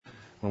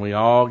When we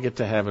all get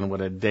to heaven, what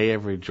a day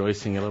of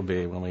rejoicing it'll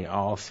be. When we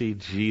all see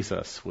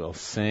Jesus, we'll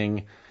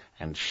sing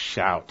and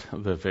shout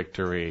the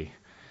victory.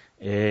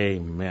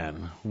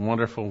 Amen.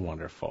 Wonderful,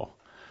 wonderful.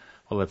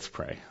 Well, let's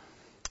pray.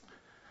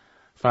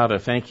 Father,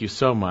 thank you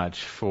so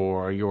much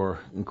for your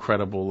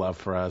incredible love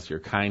for us, your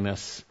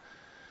kindness.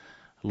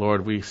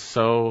 Lord, we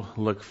so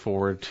look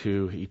forward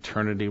to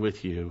eternity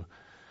with you.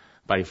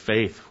 By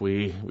faith,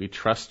 we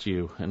trust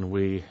you, and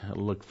we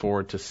look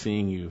forward to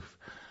seeing you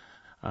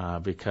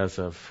because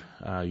of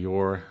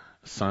your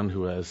Son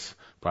who has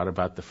brought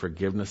about the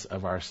forgiveness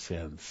of our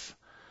sins.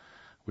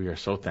 We are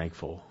so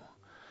thankful.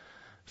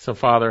 So,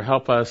 Father,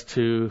 help us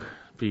to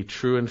be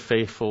true and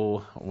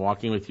faithful,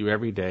 walking with you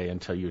every day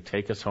until you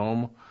take us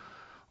home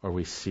or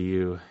we see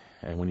you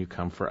and when you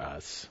come for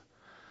us.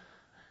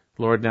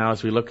 Lord, now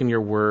as we look in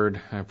your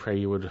word, I pray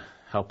you would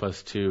help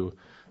us to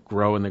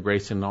grow in the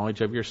grace and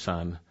knowledge of your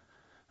Son,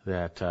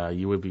 that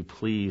you would be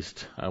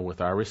pleased with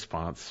our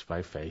response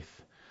by faith.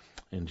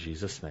 In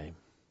Jesus' name,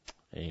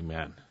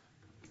 amen.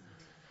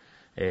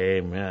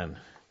 Amen.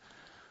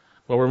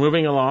 Well, we're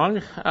moving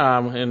along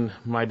in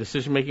my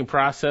decision-making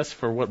process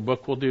for what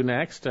book we'll do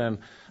next, and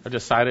I've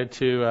decided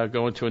to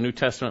go into a New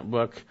Testament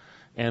book,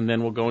 and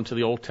then we'll go into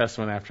the Old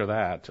Testament after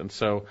that. And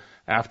so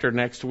after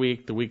next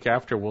week, the week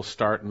after, we'll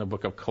start in the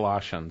book of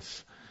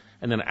Colossians.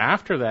 And then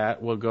after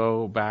that, we'll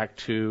go back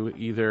to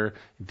either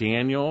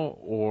Daniel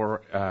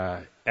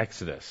or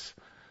Exodus.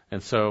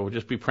 And so we'll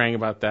just be praying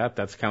about that.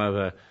 That's kind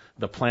of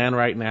the plan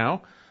right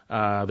now.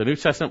 The New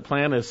Testament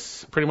plan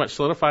is pretty much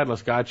solidified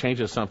unless God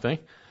changes something.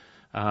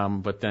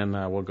 But then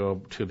we'll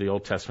go to the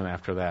Old Testament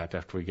after that,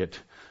 after we get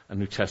a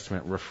New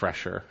Testament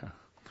refresher.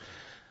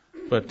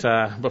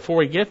 But before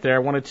we get there, I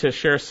wanted to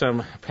share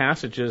some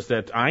passages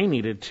that I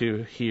needed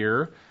to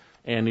hear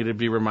and needed to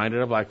be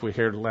reminded of, like we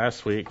heard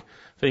last week,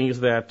 things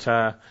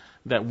that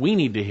we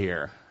need to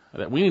hear,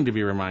 that we need to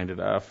be reminded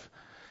of.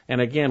 And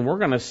again, we're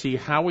going to see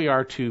how we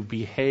are to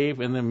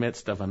behave in the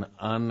midst of an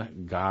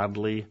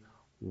ungodly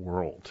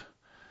world.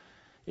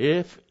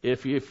 If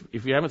you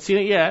haven't seen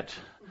it yet,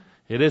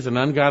 it is an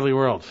ungodly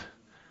world.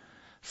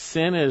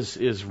 Sin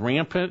is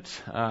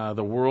rampant.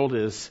 The world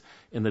is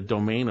in the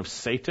domain of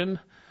Satan.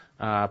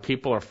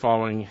 People are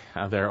following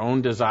their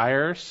own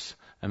desires,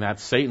 and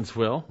that's Satan's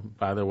will,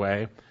 by the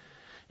way.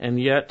 And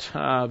yet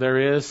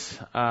there is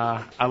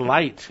a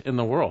light in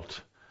the world.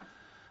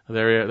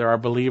 There are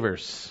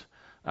believers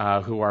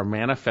who are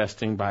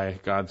manifesting by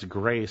God's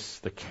grace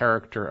the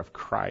character of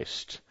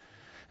Christ.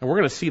 And we're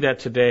going to see that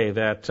today,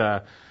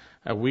 that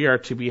we are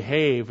to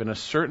behave in a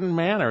certain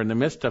manner in the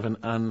midst of an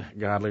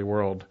ungodly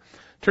world.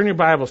 Turn your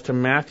Bibles to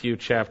Matthew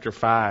chapter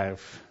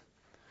 5.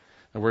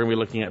 And we're going to be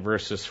looking at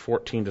verses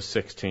 14 to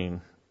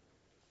 16.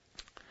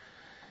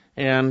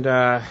 And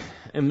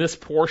in this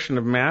portion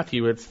of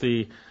Matthew, it's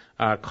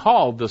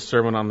called the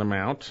Sermon on the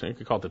Mount. You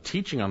could call it the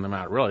Teaching on the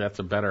Mount, really. That's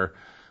a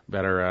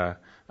better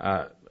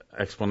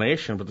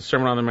explanation. But the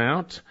Sermon on the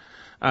Mount,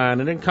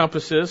 and it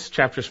encompasses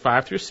chapters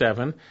 5 through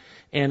 7.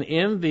 And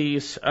in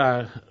these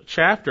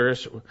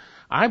chapters,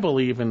 I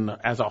believe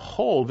as a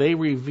whole, they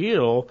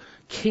reveal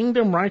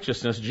kingdom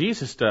righteousness,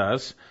 Jesus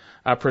does,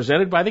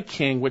 presented by the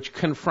King, which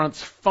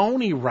confronts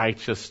phony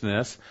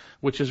righteousness,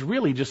 which is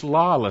really just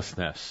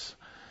lawlessness.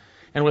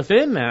 And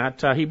within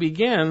that, he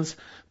begins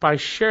by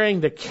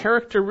sharing the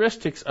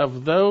characteristics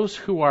of those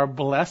who are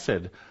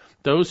blessed,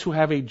 those who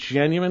have a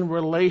genuine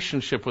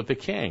relationship with the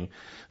King.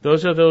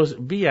 Those are those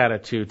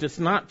beatitudes. It's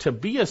not to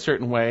be a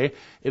certain way.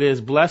 It is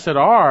blessed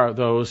are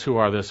those who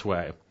are this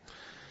way.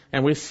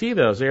 And we see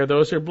those. They are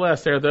those who are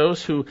blessed. They are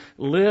those who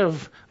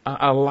live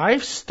a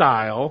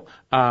lifestyle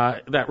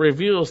that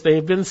reveals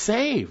they've been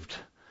saved,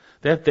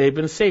 that they've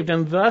been saved,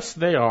 and thus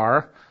they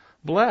are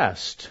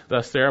blessed.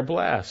 Thus they are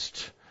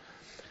blessed.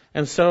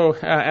 And so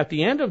at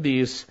the end of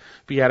these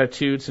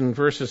Beatitudes in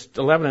verses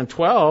 11 and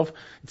 12,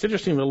 it's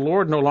interesting, the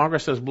Lord no longer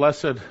says,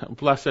 blessed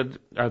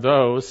are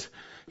those.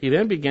 He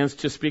then begins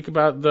to speak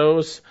about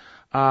those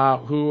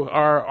who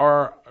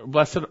are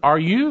blessed are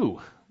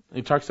you.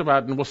 He talks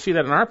about, and we'll see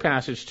that in our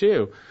passage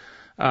too.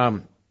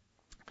 And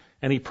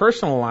he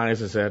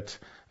personalizes it.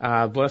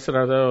 Blessed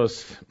are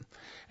those.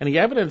 And he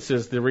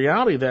evidences the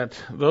reality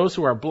that those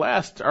who are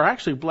blessed are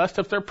actually blessed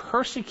if they're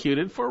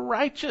persecuted for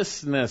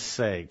righteousness'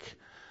 sake.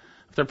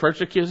 If they're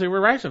persecuted for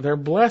righteousness, they're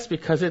blessed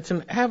because it's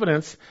an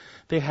evidence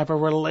they have a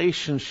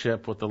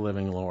relationship with the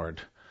living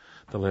Lord.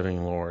 The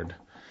living Lord.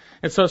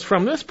 And so it's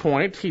from this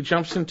point, he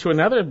jumps into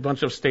another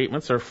bunch of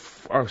statements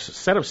or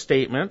set of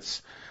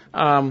statements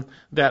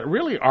that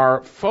really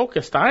are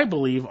focused, I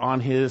believe, on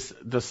his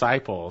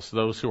disciples,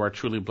 those who are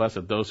truly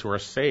blessed, those who are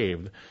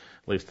saved,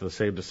 at least the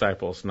saved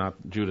disciples, not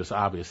Judas,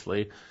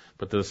 obviously,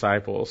 but the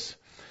disciples.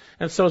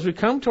 And so as we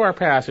come to our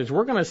passage,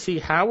 we're going to see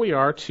how we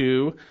are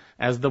to,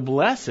 as the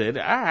blessed,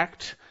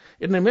 act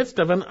in the midst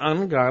of an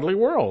ungodly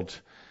world.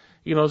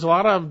 You know, there's a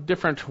lot of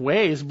different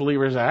ways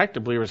believers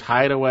act. Believers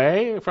hide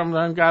away from the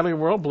ungodly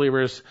world.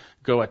 Believers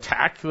go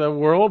attack the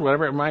world,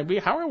 whatever it might be.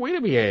 How are we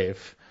to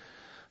behave?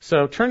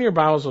 So turn your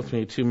Bibles with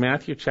me to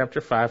Matthew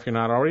chapter 5, if you're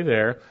not already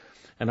there.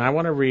 And I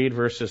want to read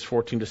verses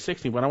 14 to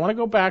 16, but I want to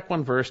go back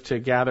one verse to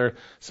gather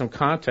some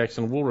context,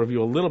 and we'll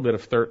review a little bit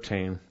of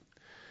 13.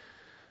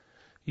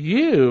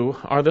 You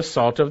are the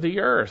salt of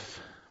the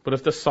earth, but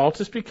if the salt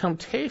has become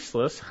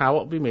tasteless, how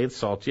will it be made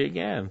salty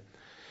again?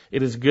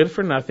 It is good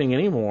for nothing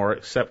anymore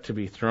except to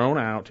be thrown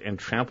out and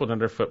trampled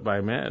underfoot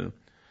by men.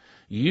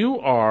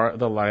 You are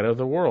the light of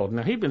the world.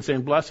 Now, he'd been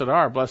saying, blessed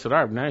are.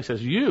 Now he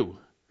says, you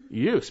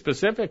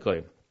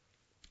specifically.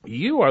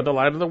 You are the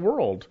light of the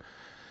world.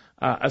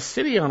 A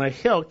city on a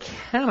hill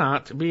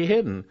cannot be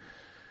hidden,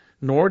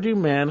 nor do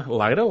men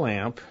light a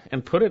lamp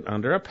and put it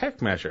under a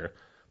peck measure,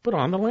 but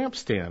on the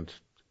lampstand,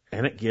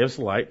 and it gives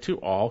light to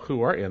all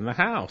who are in the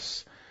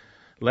house.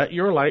 Let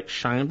your light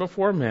shine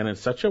before men in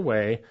such a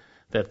way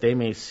that they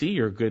may see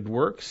your good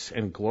works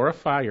and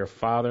glorify your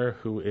Father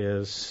who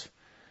is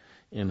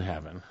in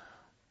heaven.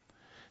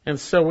 And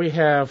so we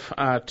have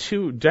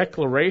two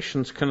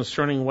declarations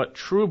concerning what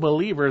true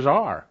believers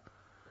are.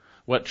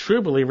 What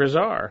true believers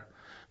are,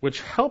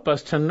 which help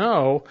us to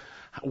know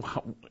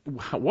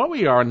what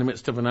we are in the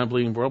midst of an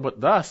unbelieving world,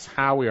 but thus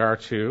how we are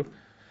to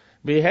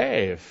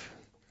behave.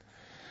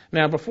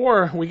 Now,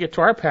 before we get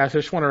to our passage,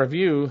 I just want to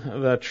review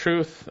the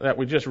truth that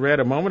we just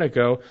read a moment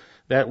ago,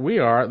 that we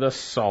are the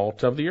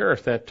salt of the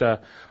earth, that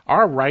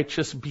our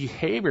righteous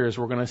behaviors,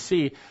 we're going to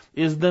see,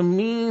 is the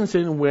means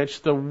in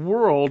which the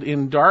world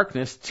in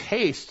darkness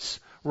tastes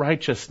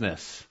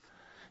righteousness.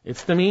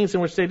 It's the means in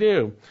which they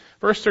do.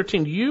 Verse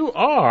 13, you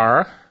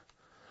are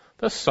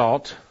the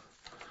salt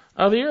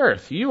of the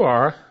earth. You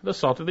are the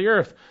salt of the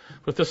earth.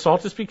 If the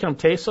salt has become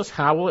tasteless,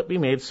 how will it be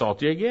made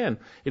salty again?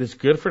 It is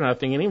good for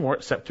nothing anymore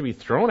except to be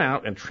thrown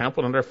out and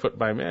trampled underfoot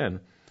by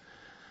men.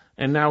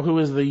 And now who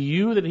is the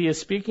you that he is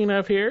speaking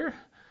of here?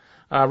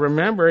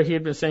 Remember, he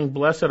had been saying,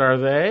 blessed are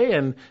they,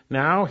 and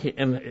now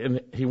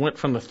he went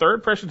from the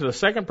third person to the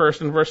second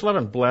person in verse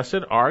 11.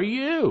 Blessed are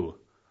you.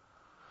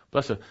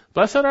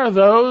 Blessed are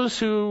those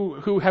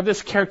who have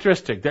this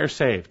characteristic. They're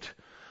saved.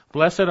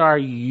 Blessed are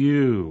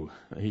you,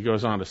 he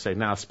goes on to say.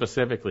 Now,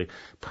 specifically,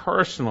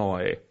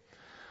 personally,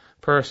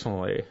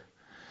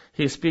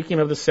 he's speaking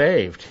of the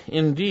saved.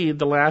 Indeed,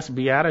 the last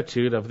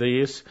beatitude of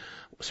these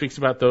speaks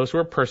about those who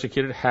are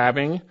persecuted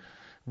having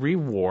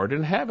reward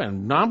in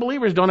heaven.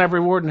 Non-believers don't have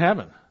reward in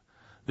heaven.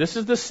 This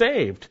is the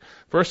saved.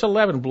 Verse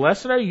 11,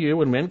 blessed are you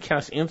when men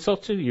cast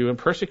insult to you and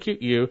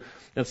persecute you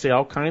and say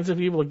all kinds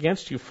of evil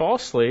against you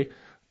falsely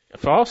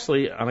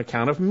on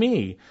account of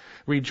me.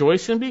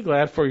 Rejoice and be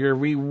glad, for your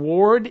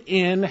reward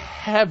in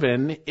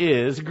heaven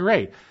is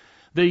great.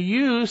 The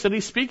yous that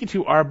he's speaking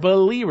to are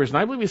believers, and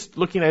I believe he's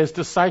looking at his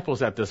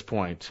disciples at this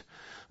point.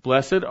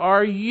 Blessed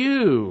are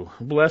you.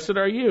 Blessed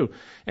are you.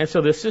 And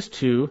so this is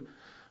to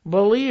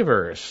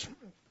believers.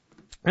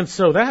 And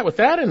so with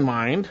that in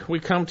mind, we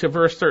come to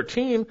verse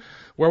 13,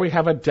 where we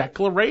have a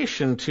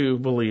declaration to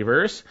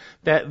believers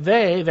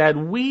that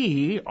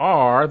we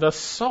are the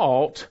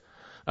salt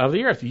of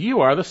the earth.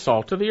 You are the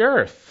salt of the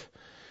earth.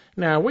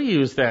 Now, we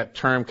use that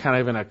term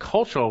kind of in a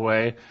cultural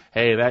way.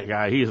 Hey, that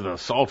guy, he's the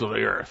salt of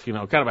the earth, kind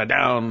of a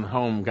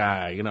down-home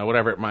guy,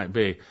 whatever it might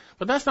be.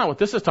 But that's not what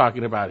this is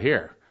talking about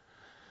here.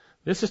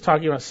 This is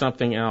talking about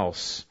something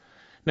else.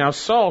 Now,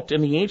 salt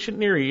in the ancient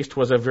Near East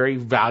was a very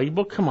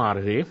valuable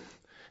commodity,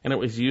 and it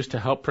was used to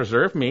help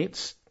preserve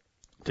meats,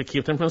 to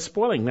keep them from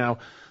spoiling. Now,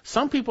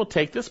 some people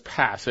take this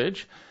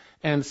passage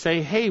and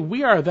say, hey,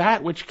 we are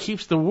that which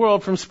keeps the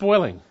world from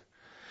spoiling.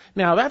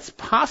 Now, that's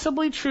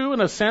possibly true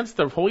in a sense.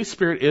 The Holy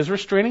Spirit is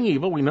restraining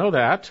evil. We know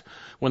that.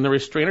 When the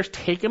restrainer's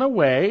taken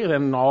away,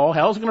 then all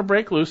hell's going to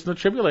break loose in the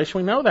tribulation.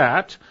 We know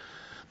that.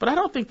 But I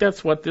don't think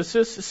that's what this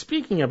is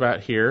speaking about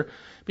here,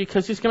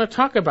 because he's going to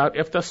talk about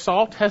if the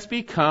salt has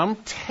become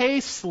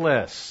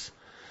tasteless.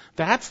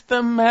 That's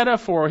the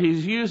metaphor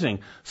he's using.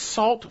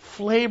 Salt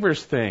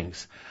flavors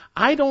things.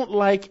 I don't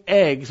like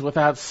eggs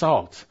without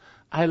salt.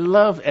 I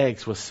love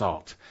eggs with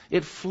salt.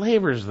 It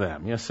flavors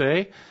them, you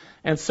see?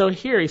 And so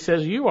here he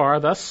says, you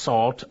are the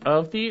salt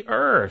of the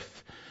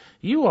earth.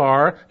 You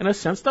are, in a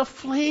sense, the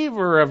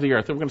flavor of the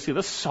earth. And we're going to see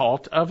the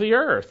salt of the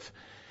earth.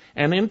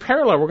 And in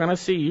parallel, we're going to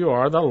see you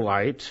are the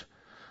light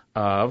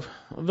of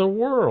the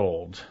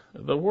world.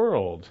 The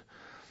world.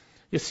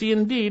 You see,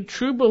 indeed,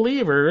 true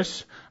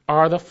believers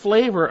are the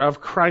flavor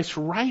of Christ's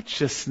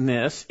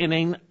righteousness in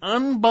an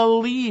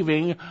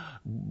unbelieving,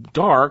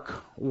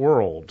 dark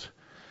world.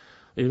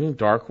 Even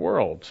dark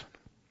world.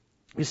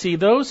 You see,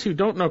 those who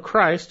don't know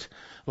Christ,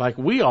 like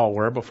we all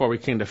were before we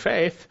came to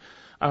faith,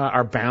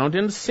 are bound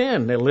in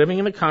sin. They're living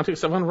in the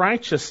context of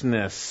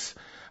unrighteousness,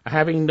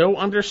 having no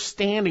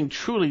understanding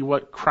truly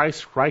what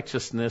Christ's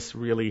righteousness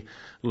really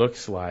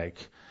looks like.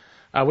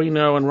 We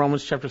know in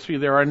Romans chapter 3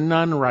 there are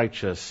none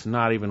righteous,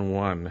 not even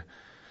one.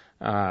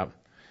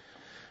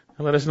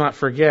 Let us not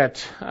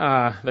forget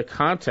the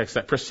context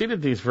that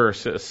preceded these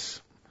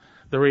verses.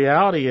 The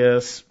reality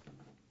is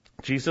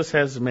Jesus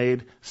has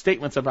made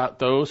statements about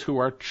those who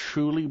are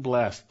truly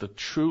blessed, the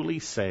truly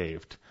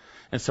saved.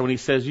 And so when he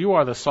says you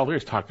are the salt,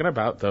 he's talking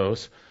about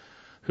those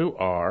who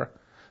are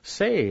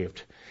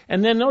saved.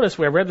 And then notice,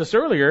 we read this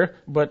earlier,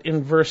 but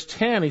in verse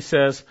 10 he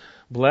says,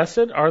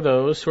 Blessed are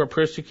those who are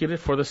persecuted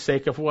for the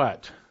sake of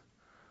what?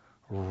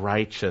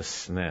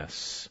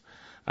 Righteousness.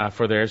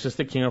 For theirs is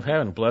the kingdom of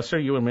heaven. Blessed are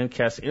you when men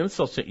cast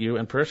insults at you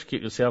and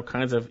persecute you, say all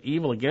kinds of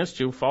evil against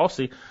you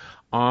falsely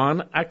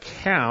on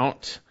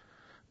account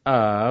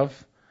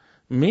of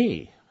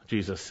me,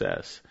 Jesus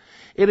says.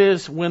 It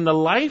is when the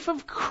life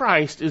of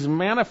Christ is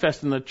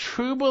manifest in the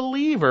true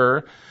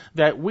believer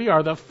that we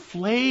are the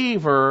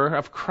flavor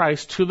of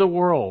Christ to the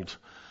world.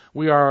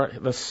 We are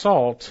the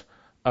salt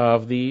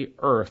of the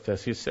earth,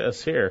 as he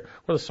says here.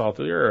 We're the salt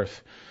of the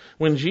earth.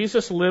 When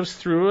Jesus lives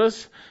through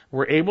us,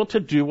 we're able to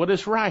do what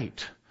is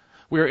right.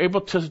 We are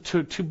able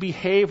to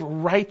behave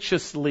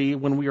righteously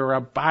when we are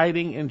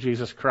abiding in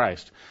Jesus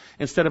Christ.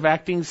 Instead of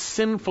acting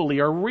sinfully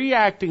or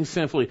reacting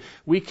sinfully,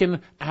 we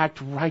can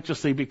act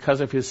righteously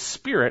because of His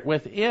Spirit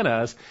within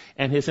us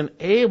and His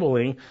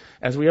enabling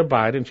as we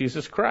abide in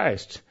Jesus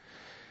Christ.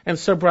 And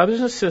so, brothers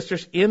and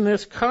sisters, in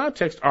this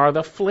context are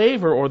the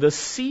flavor or the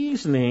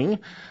seasoning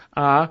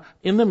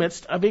in the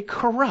midst of a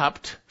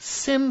corrupt,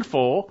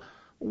 sinful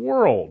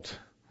world.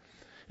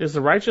 Is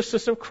the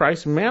righteousness of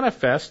Christ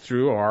manifest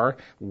through our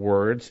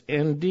words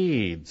and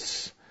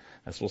deeds,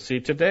 as we'll see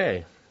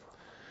today.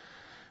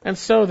 And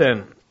so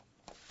then,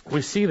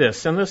 we see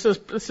this, and this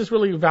is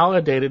really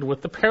validated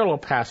with the parallel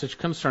passage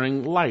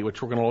concerning light,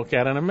 which we're going to look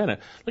at in a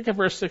minute. Look at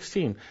verse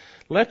 16.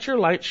 Let your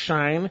light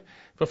shine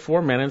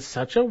before men in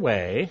such a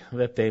way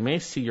that they may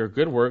see your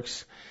good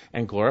works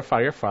and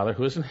glorify your Father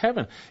who is in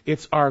heaven.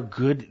 It's our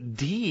good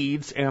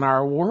deeds and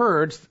our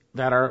words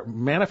that are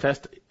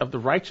manifest of the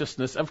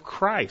righteousness of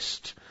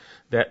Christ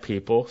that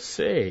people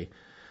say.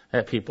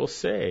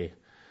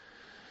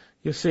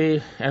 You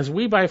see, as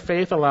we by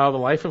faith allow the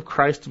life of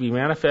Christ to be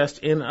manifest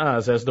in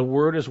us, as the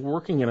Word is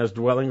working in us,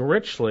 dwelling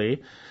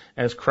richly,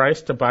 as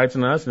Christ abides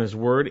in us and His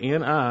Word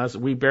in us,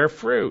 we bear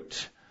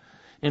fruit.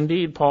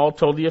 Indeed, Paul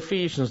told the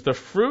Ephesians, the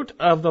fruit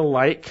of the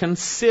light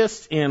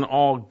consists in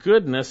all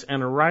goodness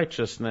and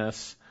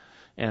righteousness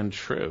and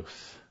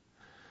truth.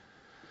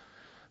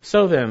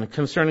 So then,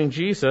 concerning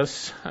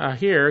Jesus,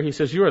 here he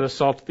says, you are the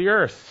salt of the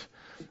earth.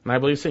 And I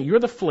believe saying you're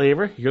the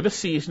flavor, you're the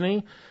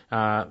seasoning.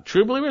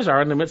 True believers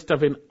are in the midst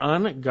of an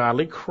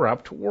ungodly,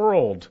 corrupt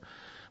world.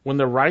 When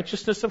the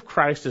righteousness of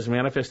Christ is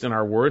manifest in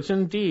our words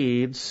and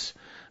deeds,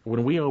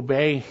 when we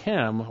obey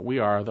Him, we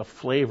are the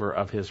flavor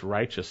of His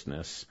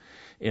righteousness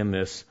in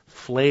this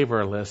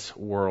flavorless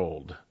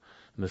world.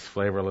 And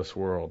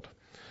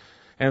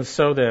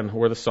so then,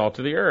 we're the salt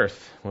of the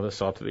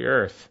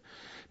earth.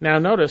 Now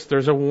notice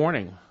there's a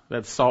warning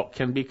that salt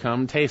can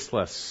become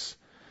tasteless.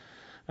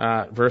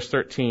 Verse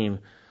 13,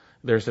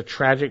 there's a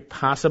tragic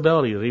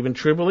possibility that even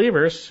true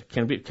believers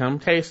can become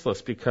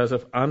tasteless because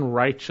of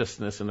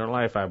unrighteousness in their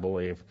life, I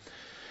believe.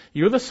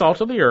 You're the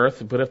salt of the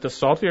earth, but if the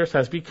salt of the earth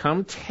has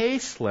become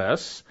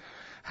tasteless,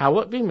 how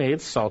will it be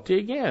made salty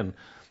again?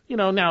 You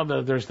know, now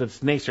there's this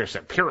naysayer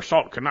that pure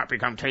salt cannot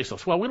become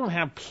tasteless. Well, we don't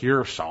have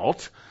pure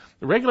salt.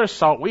 The regular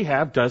salt we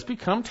have does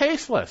become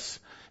tasteless.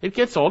 It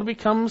gets old, you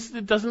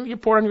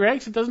pour it on your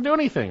eggs, it doesn't do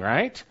anything,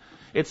 right?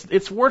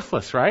 It's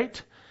worthless,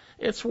 right?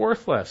 It's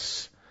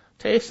worthless,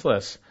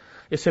 tasteless.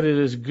 It said it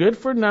is good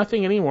for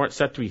nothing anymore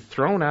except to be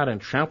thrown out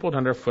and trampled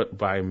underfoot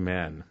by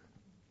men.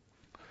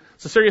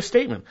 It's a serious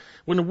statement.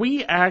 When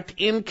we act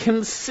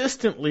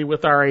inconsistently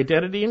with our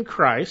identity in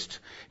Christ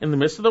in the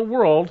midst of the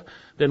world,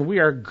 then we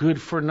are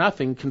good for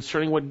nothing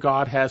concerning what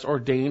God has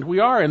ordained we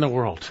are in the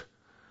world.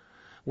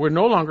 We're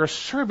no longer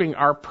serving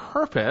our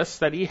purpose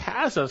that He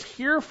has us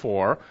here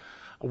for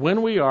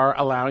when we are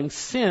allowing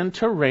sin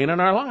to reign in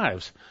our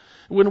lives.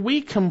 When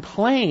we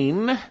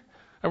complain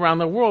around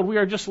the world, we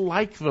are just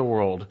like the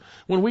world.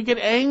 When we get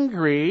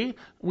angry,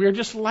 we are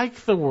just like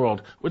the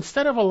world.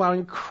 Instead of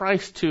allowing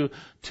Christ to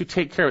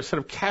take care of it, instead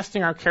of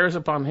casting our cares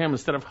upon Him,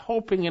 instead of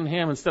hoping in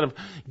Him, instead of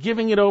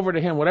giving it over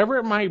to Him, whatever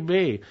it might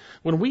be,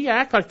 when we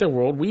act like the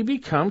world, we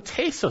become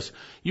tasteless.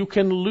 You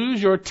can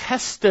lose your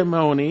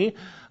testimony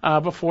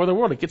before the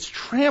world. It gets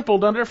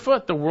trampled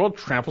underfoot. The world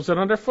tramples it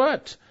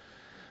underfoot.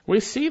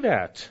 We see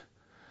that.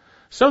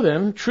 So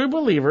then, true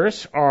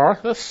believers are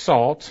the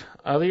salt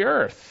of the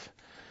earth.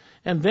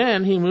 And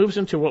then he moves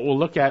into what we'll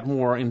look at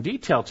more in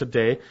detail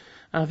today,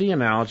 the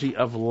analogy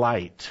of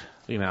light.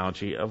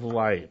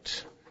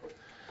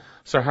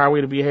 So how are we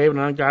to behave in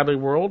an ungodly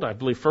world? I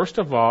believe, first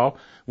of all,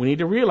 we need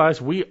to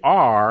realize we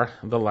are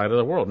the light of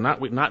the world.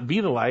 Not be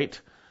the light,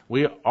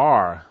 we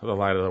are the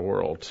light of the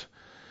world.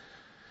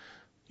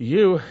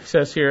 You,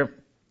 says here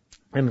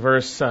in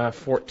verse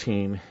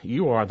 14,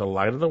 you are the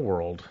light of the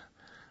world.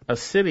 A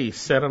city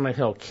set on a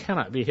hill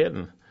cannot be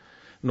hidden.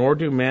 Nor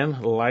do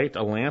men light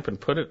a lamp and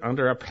put it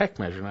under a peck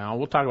measure. Now,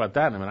 we'll talk about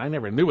that in a minute. I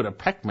never knew what a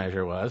peck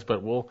measure was,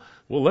 but we'll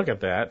look at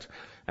that.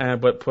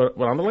 But put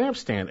on the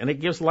lampstand, and it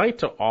gives light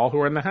to all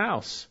who are in the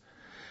house.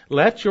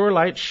 Let your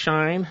light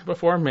shine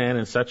before men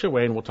in such a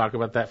way, and we'll talk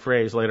about that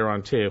phrase later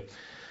on too,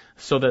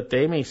 so that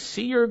they may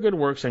see your good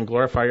works and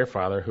glorify your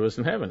Father who is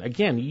in heaven.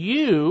 Again,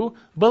 you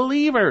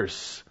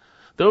believers,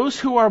 those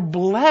who are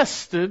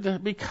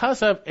blessed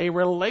because of a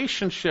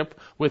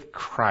relationship with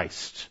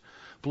Christ.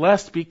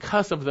 Blessed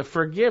because of the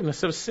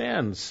forgiveness of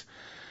sins.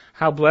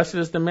 How blessed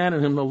is the man in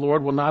whom the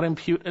Lord will not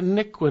impute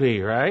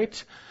iniquity,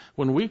 right?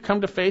 When we come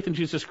to faith in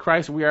Jesus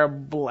Christ, we are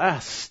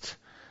blessed.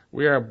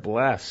 We are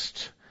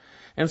blessed.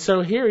 And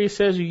so here he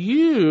says,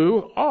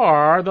 you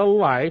are the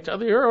light of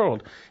the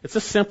world. It's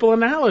a simple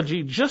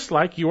analogy, just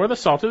like you are the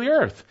salt of the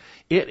earth.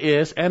 It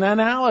is an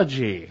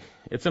analogy.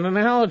 It's an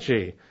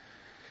analogy.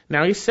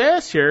 Now he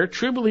says here,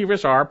 true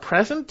believers are,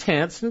 present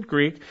tense in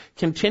Greek,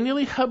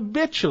 continually,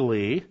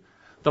 habitually,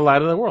 the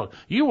light of the world.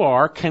 You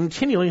are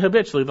continually,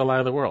 habitually the light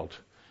of the world.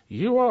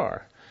 You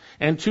are.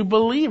 And to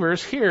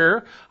believers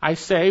here, I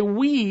say,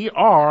 we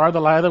are the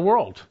light of the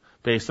world.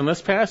 Based on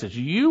this passage,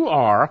 you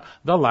are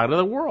the light of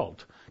the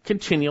world.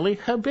 Continually,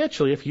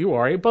 habitually, if you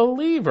are a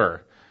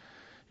believer.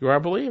 You are a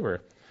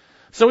believer.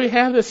 So we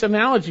have this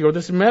analogy or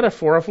this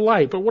metaphor of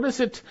light. But what is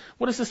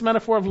this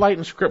metaphor of light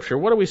in Scripture?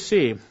 What do we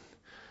see?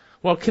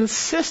 Well,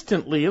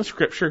 consistently in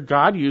Scripture,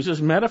 God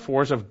uses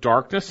metaphors of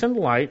darkness and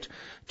light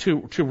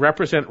to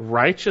represent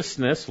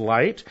righteousness,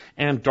 light,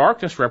 and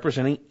darkness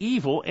representing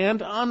evil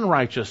and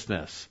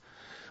unrighteousness.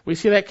 We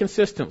see that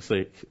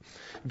consistently.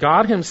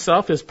 God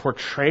himself is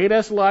portrayed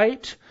as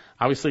light,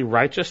 obviously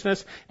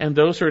righteousness, and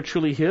those who are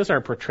truly his are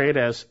portrayed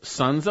as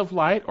sons of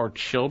light or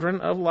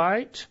children of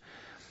light.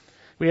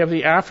 We have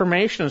the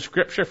affirmation in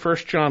Scripture, 1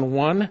 John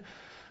 1,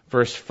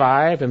 verse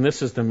 5, and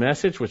this is the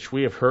message which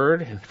we have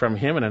heard from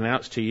him and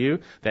announced to you,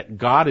 that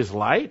God is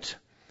light,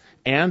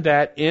 and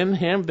that in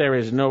him there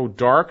is no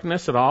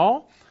darkness at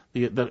all.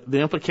 The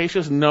implication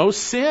is no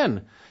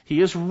sin.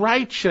 He is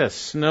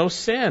righteous, no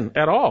sin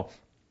at all.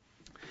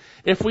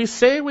 If we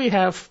say we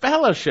have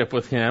fellowship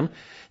with him,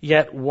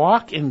 yet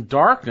walk in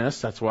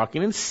darkness, that's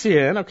walking in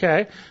sin,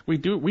 okay?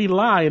 We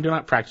lie and do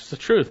not practice the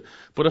truth.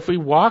 But if we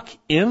walk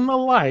in the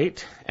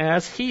light,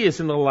 as he is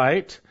in the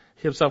light,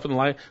 himself in the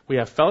light, we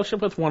have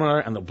fellowship with one another,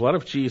 and the blood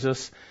of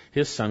Jesus,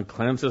 his Son,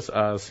 cleanses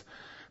us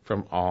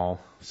from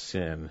all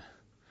sin.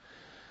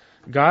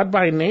 God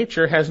by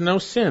nature has no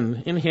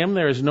sin. In him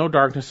there is no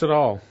darkness at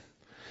all.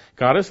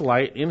 God is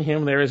light. In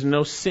him there is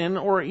no sin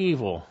or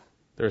evil.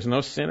 There is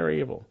no sin or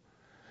evil.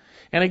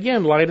 And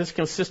again, light is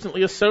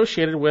consistently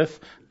associated with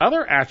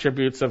other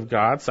attributes of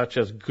God, such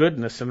as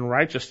goodness and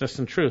righteousness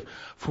and truth.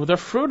 For the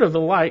fruit of the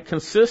light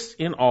consists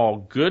in all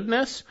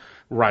goodness,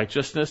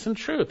 righteousness, and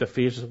truth.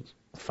 Ephesians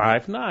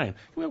 5:9. Can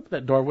we open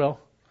that door,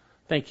 Will?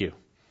 Thank you.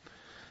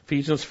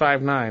 Ephesians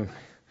 5:9.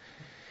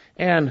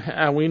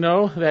 And we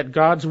know that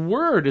God's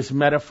word is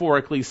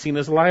metaphorically seen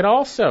as light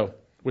also,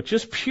 which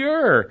is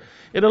pure.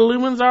 It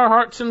illumines our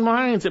hearts and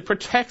minds. It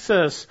protects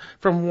us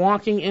from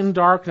walking in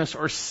darkness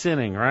or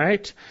sinning,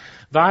 right?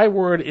 Thy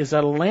word is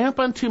a lamp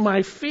unto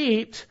my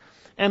feet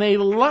and a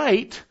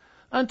light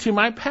unto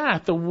my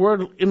path. The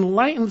word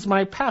enlightens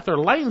my path or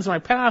lightens my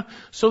path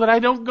so that I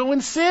don't go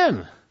in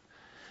sin.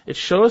 It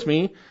shows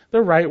me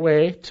the right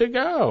way to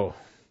go.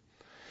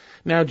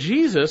 Now,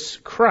 Jesus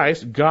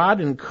Christ, God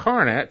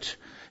incarnate,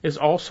 is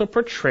also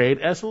portrayed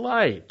as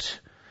light.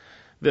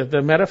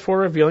 The metaphor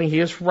revealing he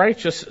is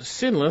righteous,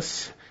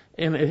 sinless,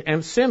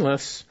 and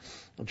sinless.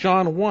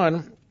 John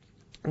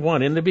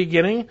 1:1. In the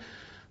beginning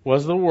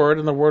was the Word,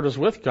 and the Word was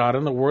with God,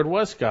 and the Word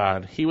was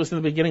God. He was in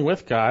the beginning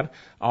with God.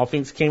 All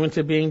things came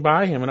into being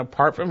by him, and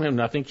apart from him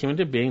nothing came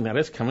into being that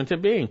has come into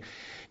being.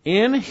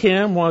 In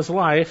him was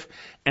life,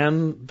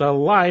 and the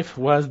life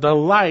was the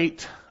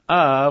light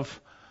of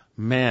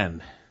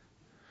men.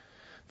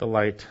 The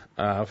light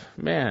of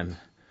men.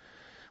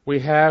 We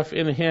have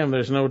in him,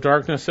 there's no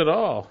darkness at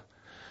all.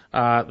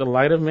 The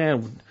light of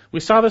man. We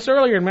saw this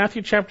earlier in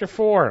Matthew chapter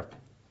 4.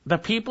 The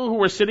people who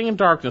were sitting in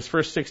darkness,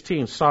 verse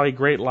 16, saw a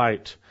great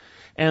light.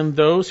 And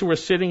those who were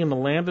sitting in the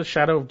land of the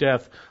shadow of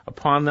death,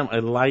 upon them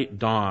a light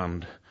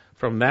dawned.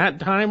 From that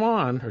time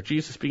on,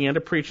 Jesus began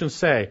to preach and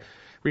say,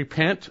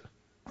 repent,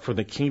 for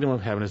the kingdom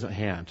of heaven is at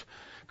hand.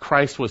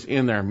 Christ was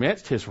in their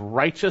midst. His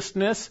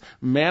righteousness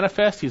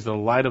manifest. He's the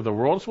light of the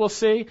world, as we'll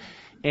see.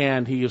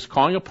 And he is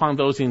calling upon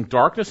those in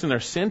darkness in their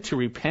sin to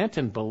repent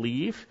and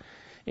believe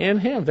in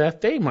him,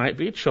 that they might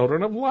be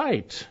children of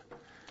light.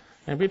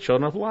 And be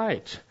children of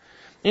light.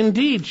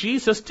 Indeed,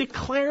 Jesus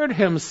declared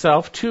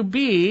himself to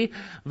be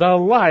the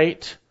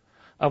light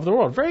of the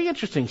world. Very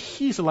interesting.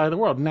 He's the light of the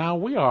world. Now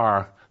we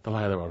are the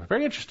light of the world.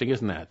 Very interesting,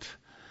 isn't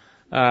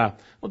that?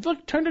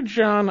 Turn to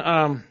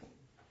John.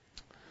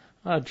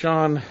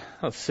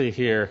 Let's see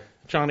here.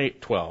 John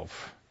 8:12.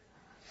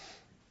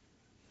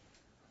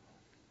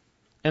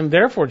 And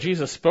therefore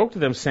Jesus spoke to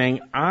them, saying,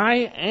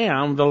 I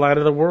am the light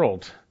of the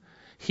world.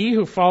 He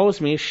who follows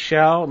me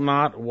shall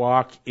not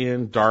walk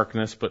in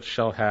darkness, but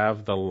shall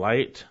have the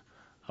light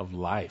of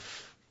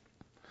life.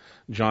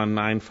 John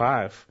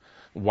 9:5.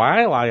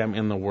 While I am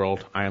in the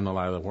world, I am the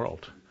light of the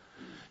world.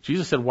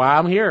 Jesus said, while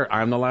I'm here,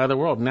 I'm the light of the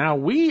world. Now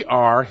we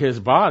are his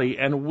body,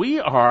 and we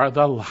are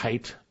the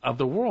light of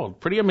the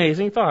world. Pretty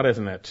amazing thought,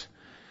 isn't it?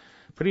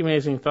 Pretty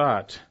amazing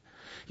thought.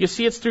 You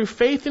see, it's through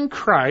faith in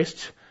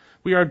Christ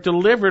we are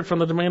delivered from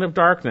the domain of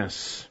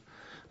darkness.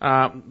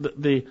 A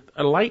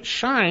light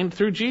shined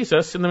through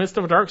Jesus in the midst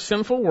of a dark,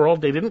 sinful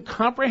world. They didn't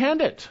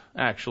comprehend it,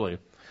 actually.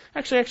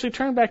 Actually,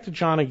 turn back to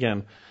John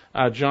again.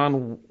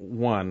 John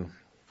 1.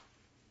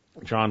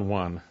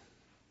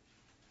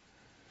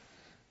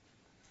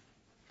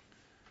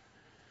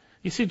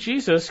 You see,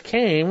 Jesus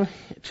came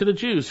to the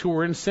Jews who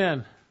were in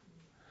sin.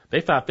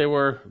 They thought they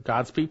were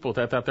God's people.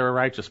 They thought they were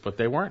righteous, but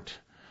they weren't.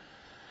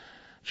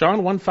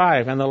 John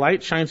 1:5, and the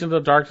light shines into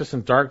the darkness,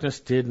 and darkness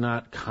did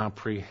not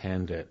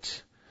comprehend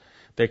it.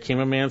 There came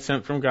a man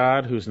sent from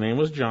God, whose name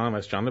was John,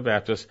 that's John the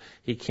Baptist.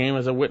 He came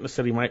as a witness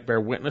that he might bear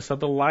witness of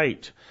the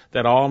light,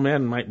 that all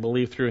men might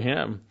believe through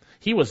him.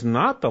 He was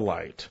not the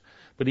light,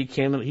 but he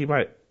came that he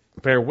might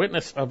bear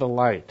witness of the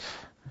light.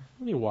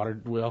 How many water,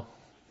 Will?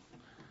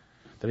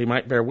 That he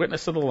might bear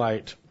witness of the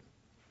light,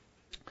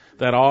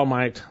 that all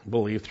might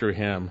believe through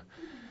him.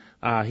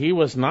 He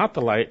was not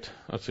the light.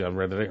 Let's see, I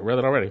read it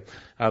already.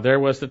 There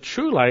was the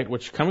true light,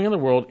 which coming in the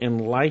world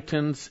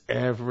enlightens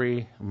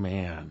every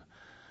man.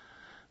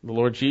 The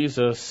Lord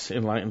Jesus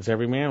enlightens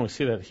every man. We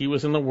see that he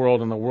was in the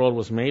world, and the world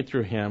was made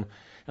through him,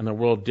 and the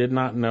world did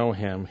not know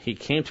him. He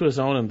came to his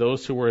own, and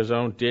those who were his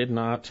own did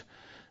not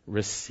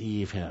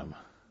receive him.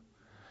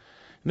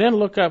 And then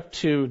look up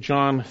to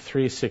John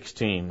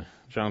 3:16.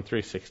 John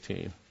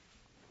 3:16.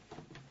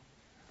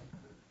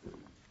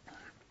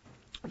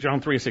 John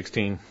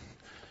 3:16.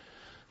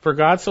 For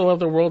God so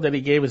loved the world that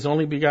he gave his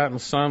only begotten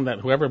Son,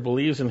 that whoever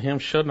believes in him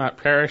should not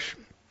perish,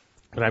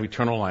 but have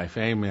eternal life.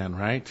 Amen,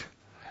 right?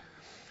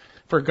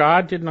 For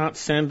God did not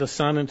send the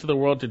Son into the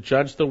world to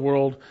judge the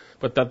world,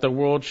 but that the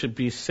world should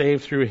be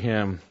saved through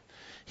him.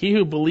 He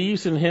who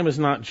believes in him is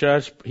not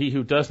judged. He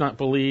who does not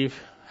believe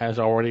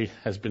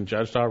has been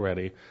judged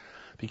already,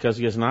 because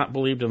he has not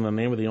believed in the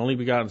name of the only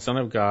begotten Son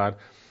of God.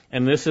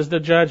 And this is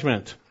the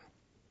judgment,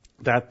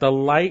 that the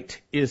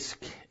light is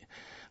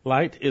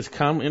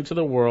come into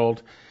the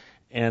world,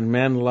 and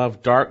men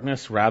love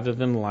darkness rather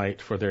than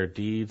light, for their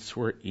deeds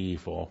were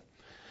evil.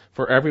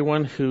 For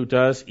everyone who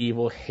does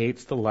evil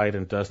hates the light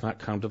and does not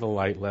come to the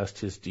light, lest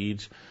his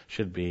deeds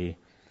should be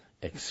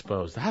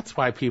exposed. That's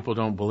why people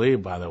don't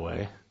believe, by the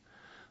way.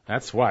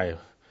 That's why.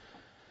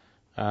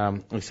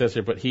 He says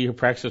here, but he who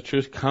practices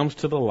truth comes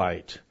to the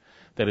light,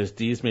 that his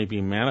deeds may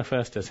be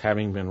manifest as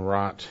having been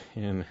wrought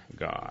in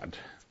God.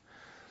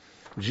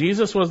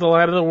 Jesus was the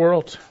light of the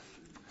world.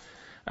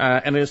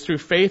 And it is through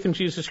faith in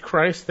Jesus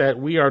Christ that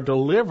we are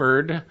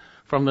delivered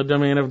from the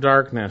domain of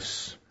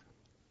darkness.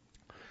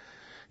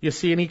 You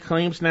see, and he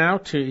claims now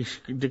he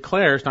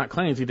declares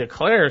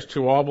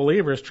to all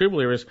believers, true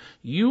believers,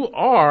 you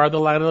are the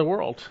light of the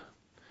world.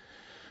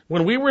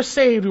 When we were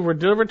saved, we were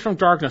delivered from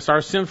darkness,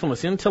 our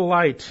sinfulness, into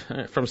light,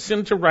 from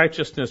sin to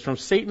righteousness, from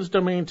Satan's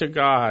domain to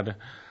God.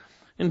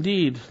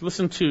 Indeed,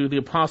 listen to the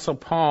Apostle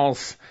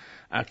Paul's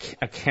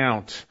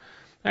account.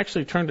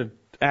 Actually, turn to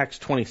Acts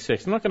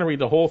 26. I'm not going to read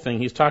the whole thing.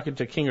 He's talking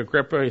to King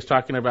Agrippa. He's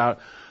talking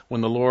about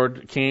when the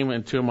Lord came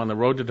into him on the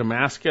road to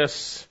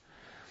Damascus.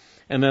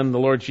 And then the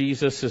Lord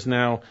Jesus is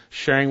now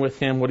sharing with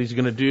him what he's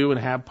going to do and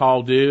have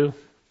Paul do.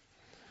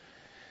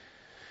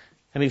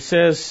 And he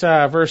says,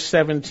 verse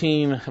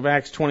 17 of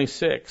Acts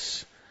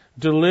 26,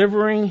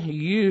 delivering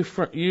you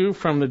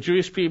from the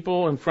Jewish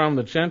people and from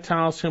the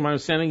Gentiles whom I'm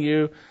sending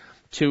you,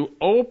 to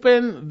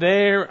open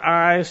their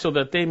eyes so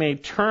that they may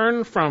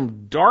turn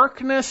from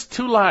darkness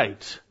to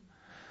light,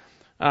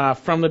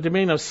 from the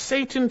domain of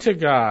Satan to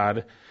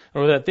God,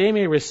 or that they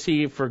may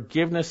receive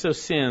forgiveness of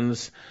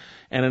sins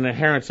and an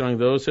inheritance among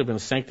those who have been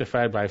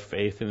sanctified by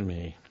faith in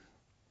me.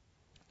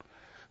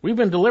 We've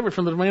been delivered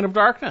from the domain of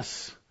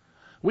darkness.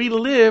 We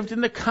lived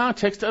in the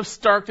context of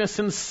darkness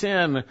and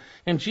sin,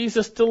 and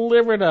Jesus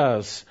delivered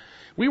us.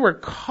 We were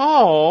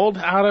called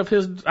out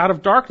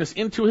of darkness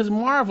into his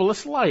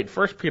marvelous light.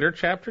 1 Peter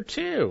chapter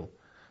 2.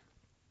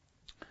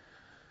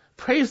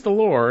 Praise the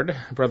Lord,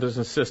 brothers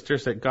and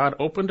sisters, that God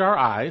opened our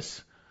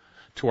eyes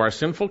to our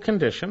sinful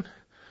condition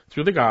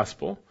through the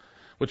gospel,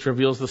 which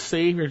reveals the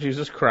Savior,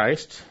 Jesus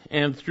Christ,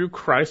 and through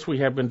Christ we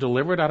have been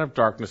delivered out of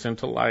darkness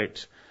into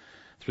light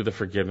through the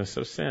forgiveness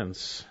of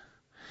sins.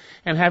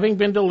 And having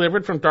been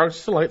delivered from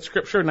darkness to light,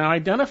 Scripture now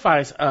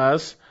identifies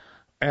us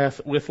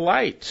with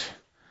light.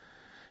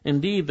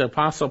 Indeed, the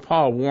Apostle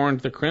Paul warned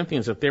the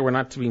Corinthians that they were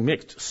not to be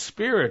mixed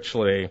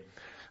spiritually,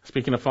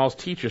 speaking of false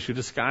teachers who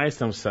disguise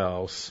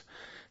themselves,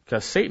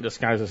 because Satan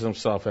disguises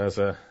himself as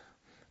a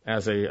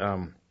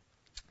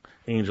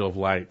angel of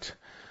light.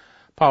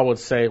 Paul would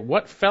say,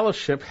 what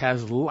fellowship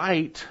has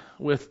light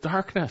with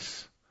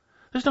darkness?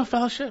 There's no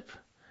fellowship.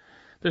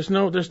 There's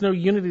no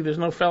unity. There's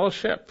no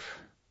fellowship.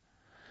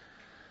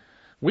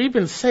 We've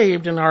been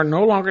saved and are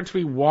no longer to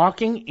be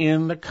walking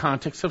in the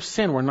context of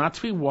sin. We're not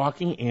to be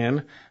walking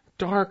in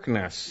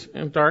darkness.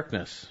 And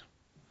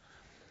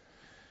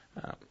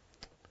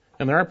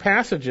there are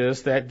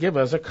passages that give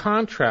us a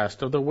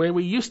contrast of the way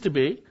we used to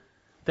be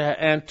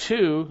and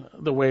to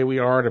the way we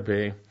are to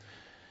be.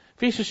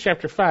 Ephesians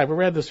chapter 5. We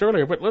read this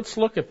earlier, but let's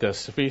look at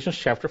this. Ephesians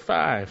chapter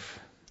 5.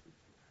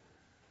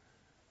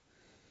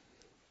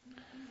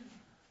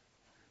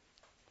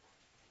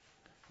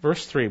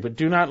 Verse 3, but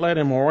do not let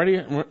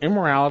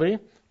immorality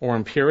or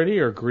impurity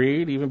or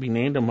greed even be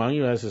named among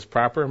you as is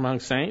proper among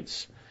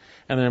saints.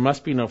 And there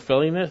must be no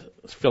filthiness,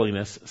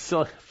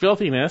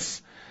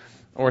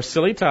 or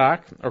silly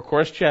talk, or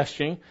coarse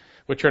jesting,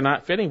 which are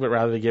not fitting, but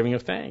rather the giving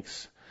of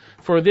thanks.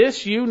 For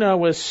this you know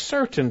with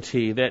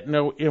certainty that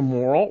no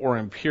immoral or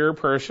impure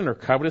person or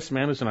covetous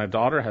man who is an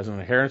idolater has an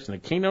inheritance in the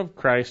kingdom of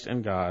Christ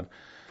and God.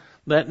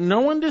 Let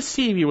no one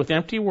deceive you with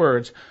empty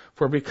words,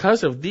 for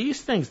because of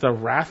these things the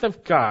wrath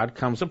of God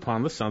comes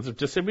upon the sons of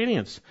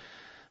disobedience.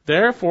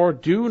 Therefore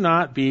do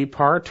not be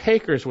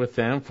partakers with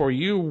them, for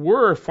you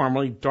were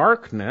formerly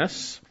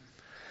darkness,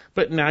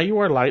 but now you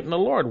are light in the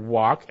Lord.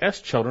 Walk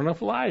as children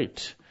of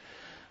light.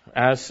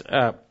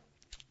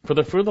 For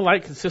the fruit of the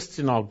light consists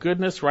in all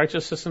goodness,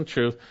 righteousness, and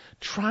truth,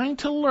 trying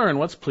to learn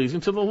what's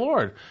pleasing to the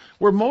Lord.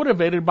 We're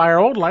motivated by our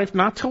old life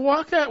not to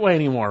walk that way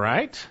anymore,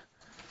 right?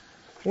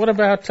 What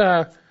about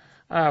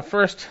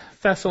 1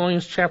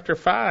 Thessalonians chapter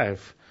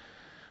 5?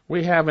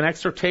 We have an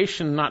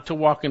exhortation not to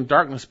walk in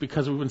darkness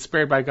because we've been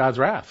spared by God's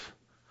wrath,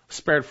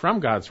 spared from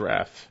God's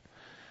wrath.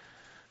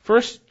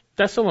 1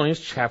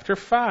 Thessalonians chapter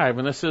 5,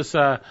 and this is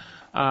a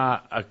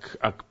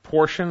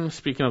portion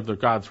speaking of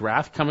God's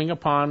wrath coming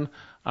upon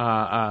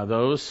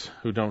those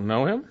who don't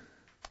know him.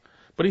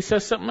 But he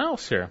says something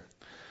else here.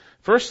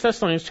 1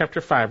 Thessalonians chapter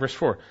 5, verse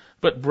 4.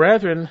 But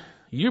brethren,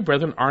 you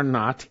brethren are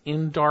not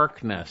in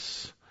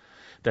darkness,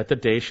 that the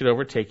day should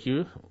overtake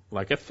you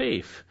like a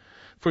thief.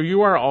 For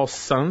you are all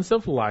sons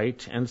of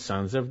light and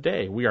sons of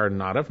day. We are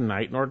not of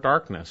night nor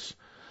darkness.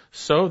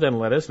 So then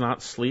let us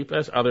not sleep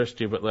as others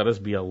do, but let us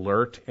be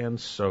alert and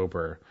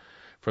sober.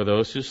 For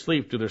those who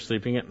sleep do their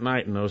sleeping at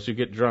night, and those who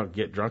get drunk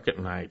at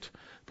night.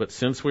 But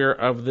since we are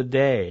of the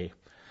day,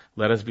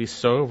 let us be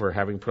sober,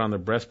 having put on the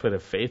breastplate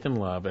of faith and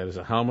love, as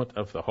a helmet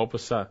of the hope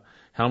of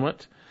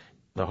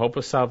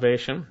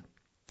salvation.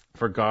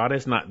 For God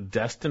has not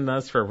destined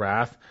us for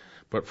wrath,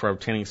 but for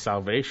obtaining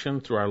salvation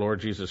through our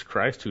Lord Jesus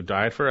Christ, who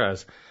died for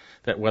us,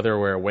 that whether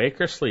we're awake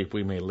or asleep,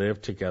 we may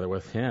live together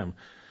with him.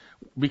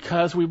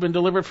 Because we've been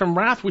delivered from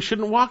wrath, we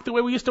shouldn't walk the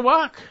way we used to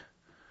walk.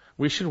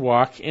 We should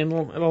walk in the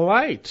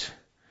light.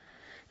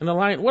 In the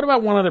light. What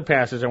about one other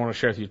passage I want to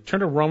share with you? Turn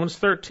to Romans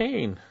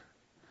 13.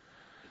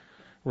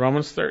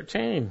 Romans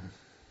 13.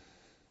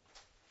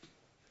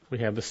 We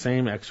have the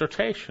same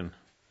exhortation.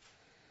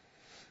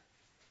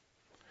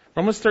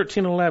 Romans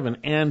 13:11.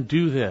 And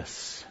do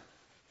this,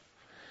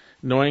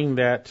 knowing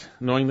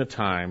the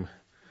time,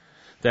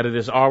 that it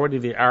is already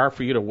the hour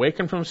for you to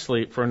waken from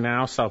sleep, for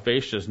now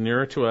salvation is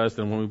nearer to us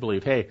than when we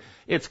believed. Hey,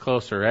 it's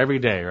closer every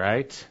day,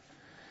 right?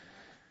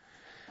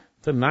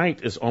 The night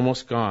is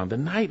almost gone. The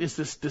night is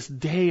this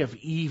day of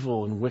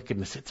evil and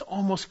wickedness. It's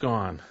almost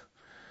gone.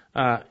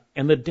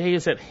 And the day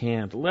is at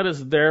hand. Let us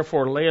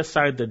therefore lay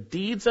aside the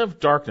deeds of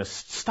darkness.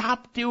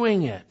 Stop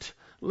doing it.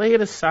 Lay it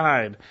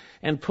aside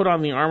and put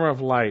on the armor of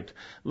light.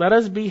 Let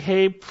us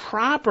behave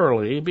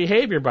properly,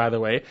 behavior, by the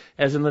way,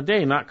 as in the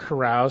day, not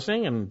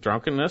carousing and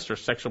drunkenness or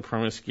sexual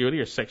promiscuity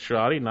or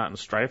sexuality, not in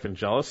strife and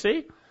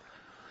jealousy,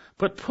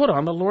 but put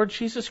on the Lord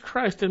Jesus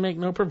Christ and make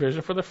no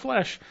provision for the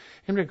flesh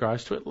in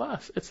regards to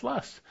its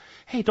lust.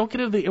 Hey, don't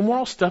get into the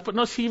immoral stuff, but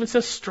notice he even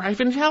says strife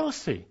and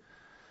jealousy.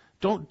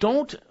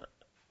 Don't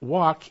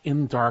walk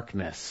in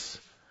darkness.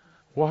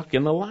 Walk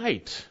in the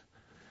light.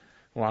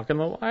 Walk in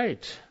the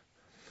light.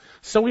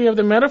 So we have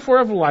the metaphor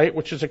of light,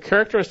 which is a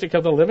characteristic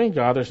of the living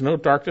God. There's no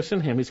darkness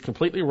in him. He's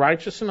completely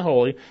righteous and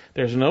holy.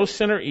 There's no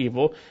sin or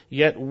evil.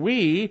 Yet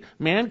we,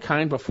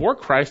 mankind before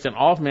Christ, and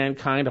all of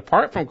mankind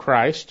apart from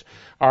Christ,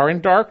 are in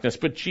darkness.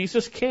 But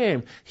Jesus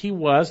came. He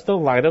was the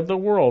light of the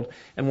world.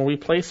 And when we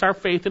place our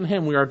faith in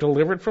him, we are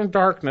delivered from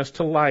darkness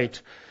to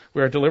light.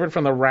 We are delivered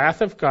from the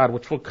wrath of God,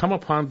 which will come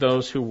upon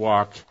those who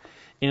walk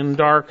in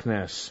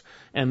darkness.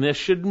 And this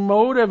should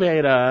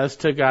motivate us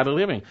to godly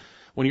living.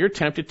 When you're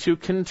tempted to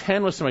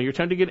contend with somebody, you're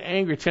tempted to get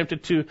angry,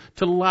 tempted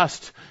to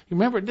lust,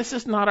 remember, this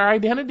is not our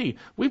identity.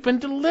 We've been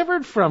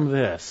delivered from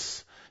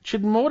this. It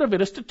should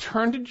motivate us to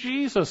turn to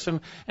Jesus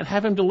and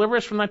have him deliver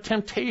us from that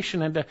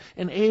temptation and to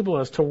enable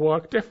us to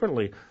walk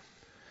differently.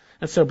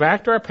 And so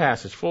back to our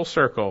passage, full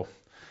circle.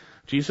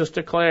 Jesus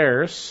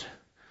declares,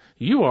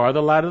 you are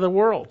the light of the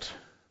world.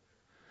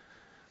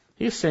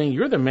 He's saying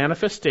you're the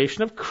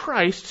manifestation of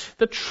Christ,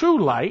 the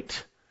true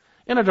light,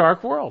 in a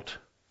dark world.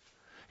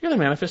 You're the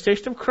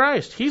manifestation of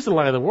Christ. He's the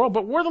light of the world,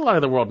 but we're the light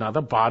of the world now,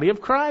 the body of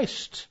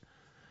Christ.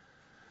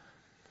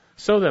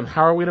 So then,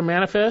 how are we to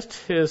manifest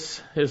his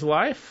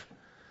life?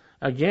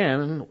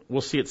 Again,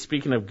 we'll see it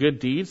speaking of good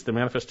deeds, the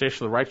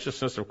manifestation of the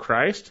righteousness of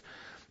Christ.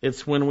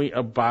 It's when we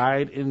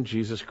abide in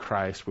Jesus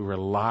Christ. We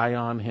rely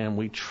on him.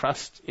 We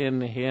trust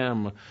in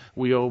him.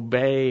 We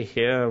obey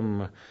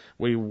him.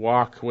 We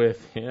walk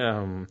with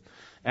him.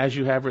 As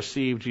you have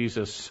received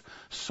Jesus,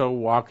 so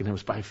walk in him.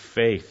 It's by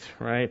faith,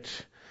 right?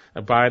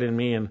 Abide in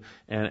me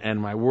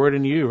and my word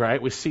in you, right?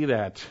 We see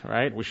that,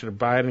 right? We should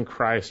abide in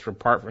Christ. For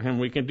apart from him,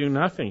 we can do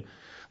nothing.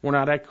 We're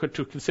not adequate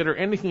to consider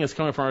anything that's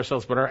coming from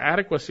ourselves, but our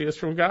adequacy is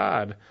from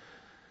God.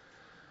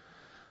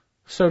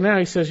 So now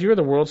he says, you're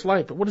the world's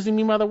light. But what does he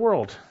mean by the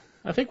world?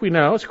 I think we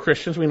know, as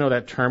Christians, we know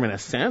that term in a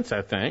sense,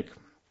 I think.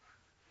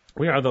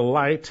 We are the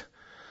light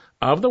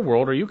of the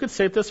world, or you could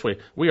say it this way.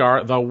 We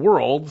are the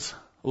world's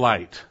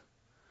light.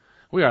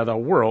 We are the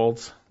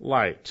world's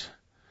light.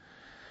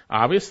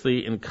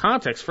 Obviously, in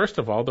context, first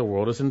of all, the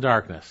world is in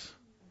darkness.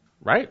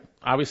 Right?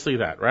 Obviously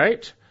that,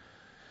 right?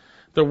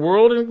 The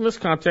world in this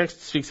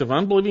context speaks of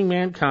unbelieving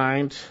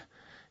mankind,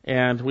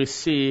 and we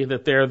see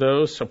that there are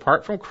those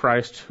apart from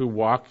Christ who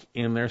walk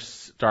in their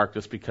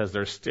darkness because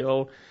they're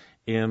still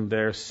in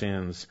their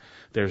sins.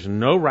 There's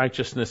no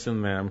righteousness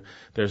in them.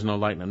 There's no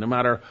light in them. No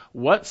matter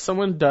what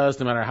someone does,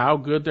 no matter how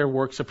good their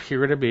works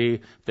appear to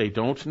be, they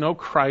don't know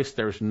Christ.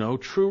 There's no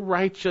true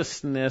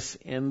righteousness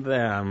in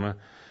them.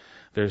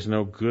 There's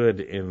no good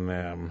in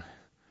them.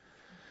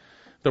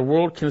 The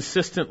world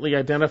consistently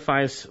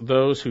identifies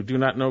those who do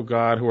not know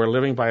God, who are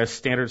living by a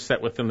standard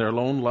set within their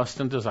own lust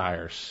and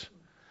desires.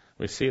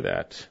 We see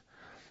that.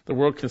 The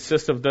world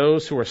consists of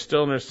those who are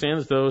still in their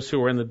sins, those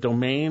who are in the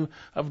domain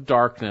of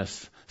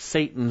darkness,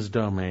 Satan's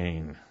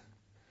domain.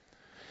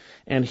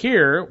 And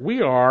here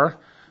we are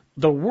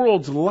the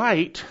world's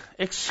light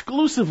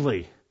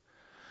exclusively.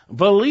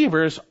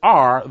 Believers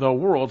are the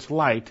world's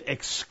light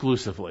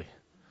exclusively.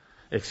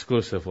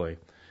 Exclusively.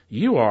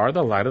 You are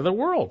the light of the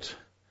world.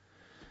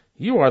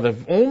 You are the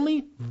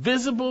only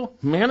visible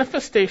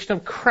manifestation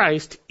of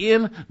Christ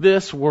in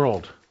this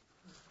world.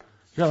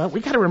 We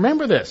got to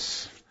remember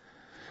this.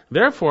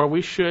 Therefore,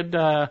 we should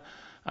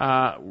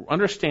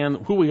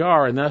understand who we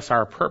are, and that's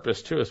our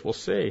purpose too, as we'll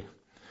see.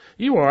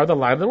 You are the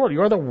light of the world.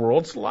 You are the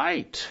world's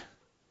light.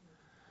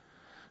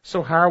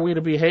 So how are we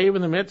to behave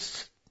in the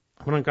midst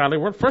of an ungodly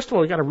world? First of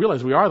all, we got to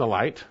realize we are the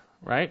light,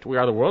 right? We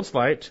are the world's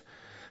light.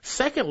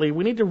 Secondly,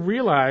 we need to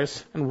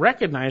realize and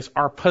recognize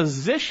our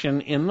position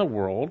in the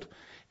world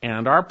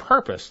and our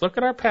purpose. Look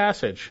at our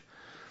passage.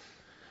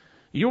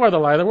 You are the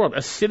light of the world.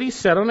 A city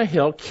set on a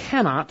hill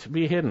cannot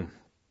be hidden.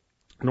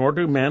 Nor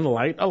do men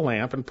light a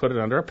lamp and put it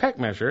under a peck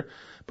measure,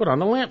 but on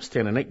the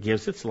lampstand, and it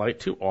gives its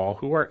light to all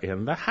who are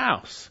in the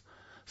house.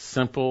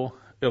 Simple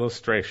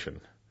illustration.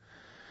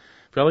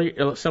 Fairly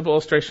simple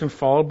illustration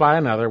followed by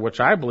another, which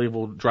I believe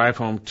will drive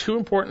home two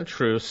important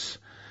truths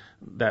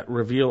that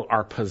reveal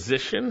our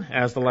position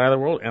as the light of the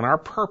world and our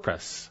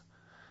purpose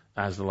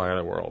as the light of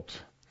the world.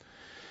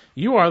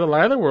 You are the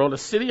light of the world. A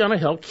city on a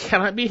hill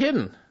cannot be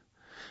hidden.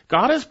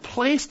 God has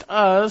placed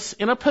us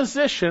in a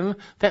position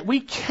that we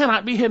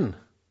cannot be hidden.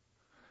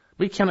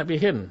 We cannot be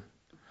hidden.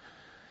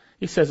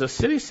 He says a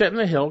city set in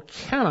a hill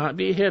cannot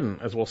be hidden,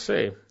 as we'll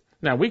see.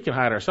 Now, we can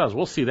hide ourselves.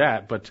 We'll see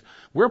that, but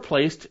we're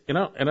placed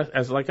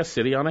as like a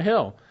city on a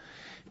hill.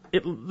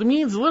 It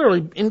means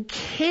literally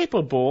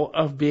incapable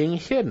of being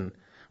hidden,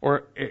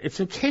 or it's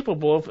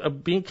incapable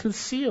of being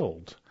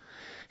concealed.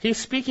 He's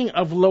speaking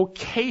of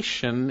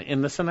location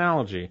in this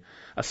analogy.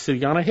 A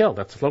city on a hill,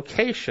 that's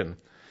location.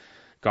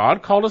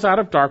 God called us out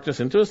of darkness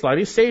into His light.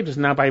 He saved us.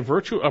 Now, by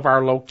virtue of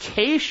our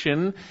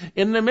location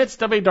in the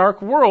midst of a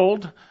dark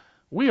world,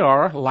 we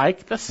are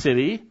like the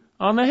city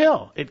on the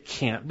hill. It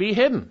can't be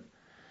hidden.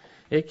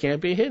 It can't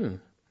be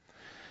hidden.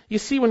 You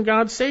see, when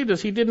God saved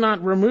us, He did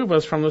not remove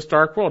us from this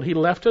dark world. He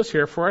left us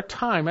here for a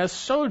time as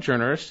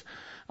sojourners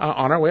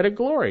on our way to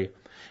glory.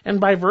 And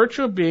by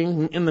virtue of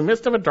being in the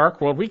midst of a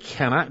dark world, we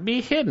cannot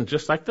be hidden,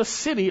 just like the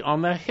city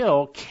on the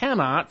hill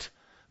cannot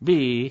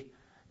be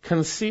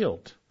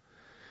concealed.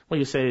 Well,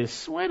 you say,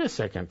 wait a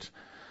second,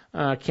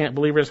 can't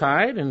believers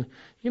hide? And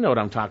you know what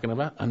I'm talking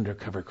about,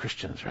 undercover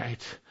Christians,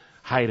 right?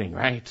 Hiding,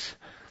 right?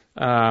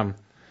 Those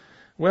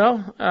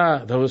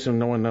whom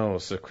no one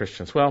knows, the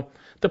Christians. Well,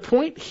 the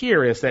point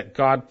here is that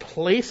God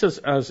places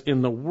us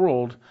in the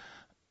world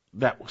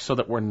so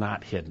that we're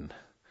not hidden.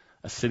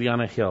 A city on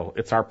a hill.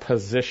 It's our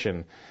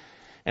position.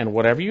 And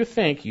whatever you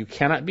think, you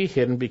cannot be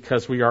hidden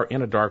because we are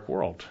in a dark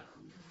world.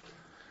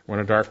 We're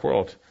in a dark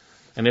world.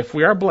 And if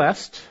we are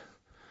blessed,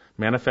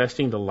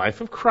 manifesting the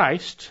life of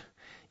Christ,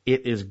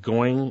 it is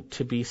going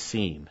to be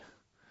seen.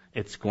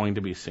 It's going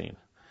to be seen.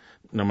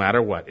 No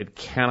matter what. It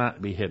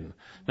cannot be hidden.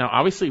 Now,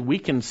 obviously, we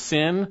can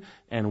sin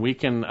and we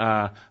can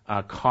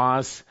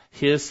cause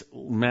His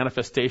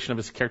manifestation of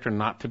His character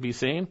not to be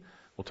seen.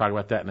 We'll talk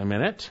about that in a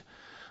minute.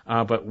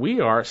 But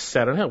we are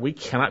set on a hill. We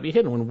cannot be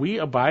hidden. When we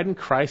abide in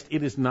Christ,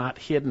 it is not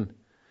hidden.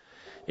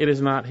 It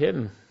is not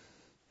hidden.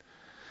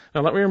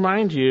 Now, let me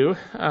remind you,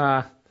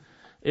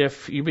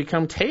 if you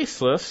become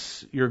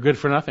tasteless, you're good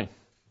for nothing,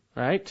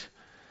 right?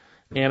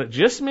 And it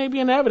just may be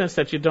an evidence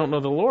that you don't know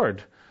the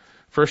Lord.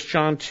 1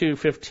 John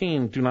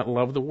 2:15, do not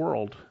love the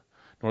world,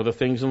 nor the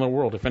things in the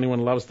world. If anyone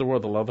loves the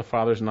world, the love of the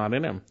Father is not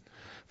in him.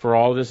 For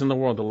all that is in the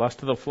world, the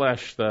lust of the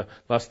flesh, the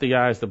lust of the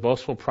eyes, the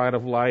boastful pride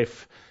of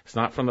life, is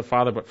not from the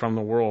Father, but from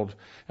the world.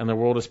 And the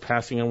world is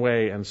passing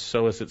away, and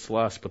so is its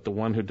lust. But the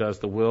one who does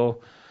the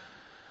will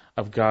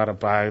of God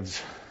abides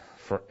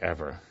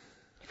forever.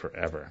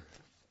 Forever.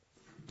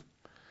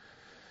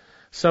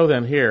 So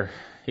then here,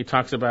 he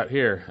talks about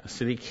here, a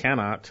city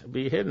cannot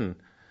be hidden.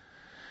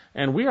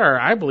 And we are,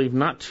 I believe,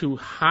 not to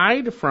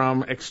hide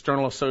from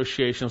external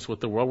associations with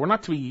the world. We're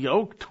not to be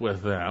yoked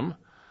with them.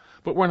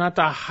 But we're not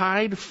to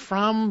hide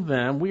from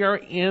them. We are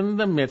in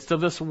the midst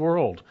of this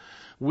world.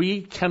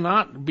 We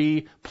cannot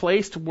be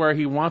placed where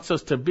He wants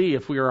us to be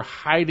if we are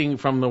hiding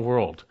from the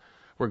world.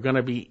 We're going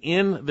to be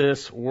in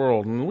this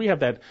world. And we have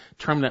that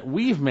term that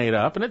we've made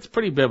up, and it's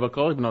pretty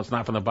biblical, even though it's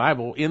not from the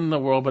Bible, in the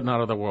world but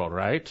not of the world,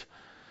 right?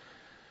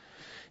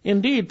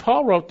 Indeed,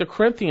 Paul wrote the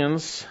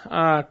Corinthians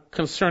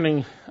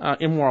concerning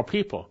immoral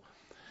people.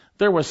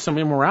 There was some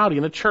immorality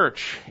in the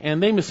church,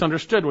 and they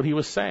misunderstood what he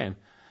was saying.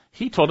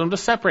 He told them to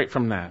separate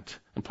from that.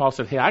 And Paul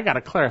said, hey, I got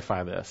to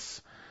clarify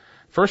this.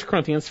 1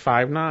 Corinthians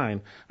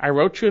 5:9, I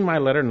wrote you in my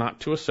letter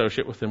not to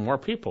associate with immoral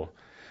people.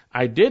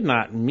 I did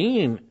not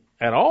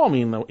at all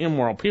mean the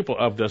immoral people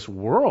of this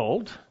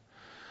world,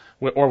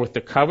 or with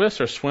the covetous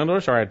or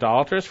swindlers or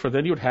idolaters, for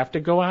then you would have to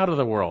go out of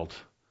the world.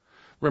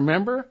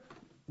 Remember,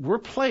 we're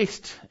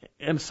placed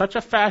in such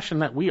a fashion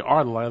that we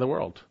are the light of the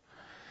world.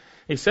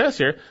 He says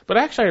here, but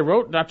actually I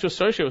wrote not to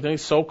associate with any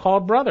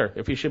so-called brother,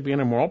 if he should be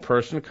an immoral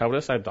person,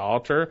 covetous,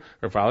 idolater,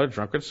 reviler,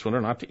 drunkard, swindler,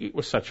 not to eat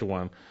with such a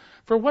one.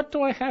 For what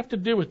do I have to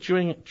do with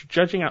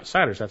judging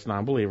outsiders? That's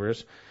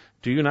non-believers.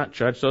 Do you not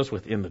judge those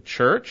within the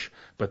church,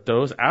 but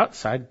those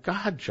outside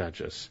God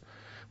judges?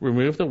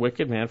 Remove the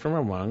wicked man from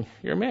among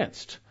your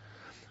midst.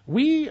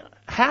 We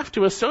have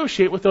to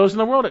associate with those in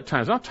the world at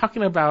times. I'm not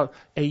talking about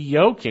a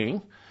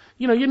yoking.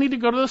 You need to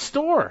go to the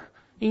store.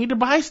 You need to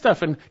buy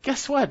stuff. And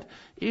guess what?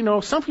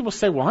 Some people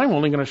say, well, I'm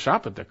only going to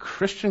shop at the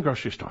Christian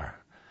grocery store.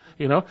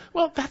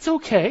 Well, that's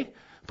okay.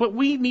 But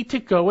we need to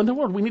go in the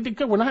world. We need to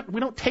go. We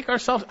don't take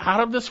ourselves out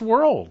of this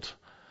world.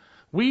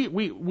 We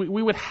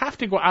would have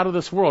to go out of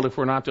this world if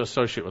we're not to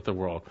associate with the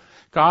world.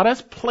 God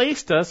has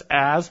placed us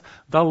as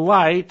the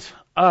light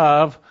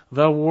of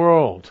the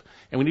world.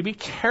 And we need to be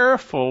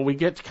careful. We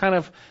get kind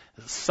of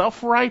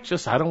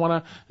self-righteous. I don't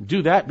want to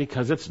do that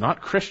because it's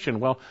not Christian.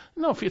 Well,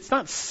 no, if it's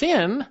not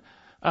sin,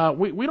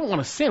 we don't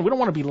want to sin. We don't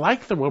want to be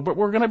like the world, but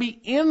we're going to be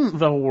in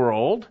the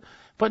world,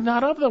 but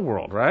not of the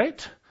world,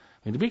 right?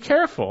 We need to be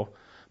careful,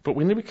 but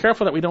we need to be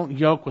careful that we don't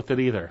yoke with it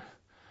either.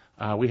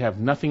 We have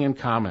nothing in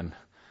common.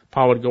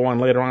 Paul would go on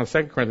later on in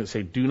 2 Corinthians and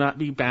say, do not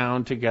be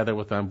bound together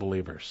with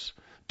unbelievers.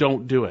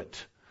 Don't do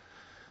it.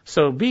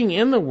 So being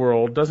in the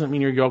world doesn't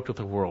mean you're yoked with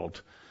the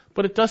world.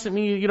 But it doesn't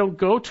mean you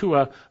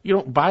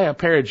don't buy a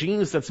pair of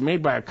jeans that's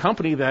made by a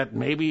company that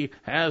maybe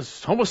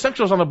has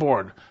homosexuals on the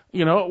board.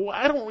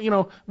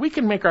 We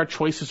can make our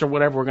choices or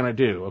whatever we're going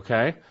to do,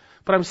 okay?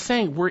 But I'm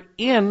saying we're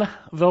in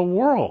the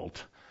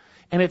world.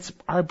 And it's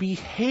our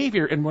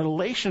behavior in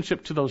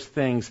relationship to those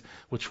things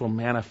which will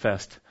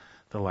manifest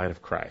the light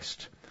of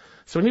Christ.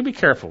 So we need to be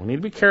careful. We need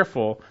to be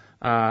careful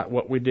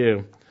what we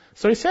do.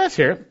 So he says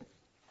here,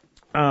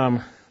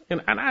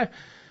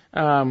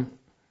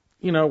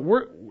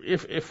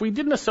 if we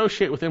didn't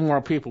associate with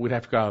immoral people, we'd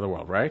have to go out of the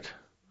world, right?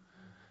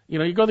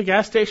 You go to the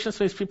gas station,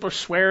 so these people are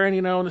swearing,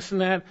 and this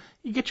and that.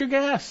 You get your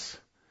gas,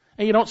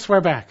 and you don't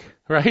swear back,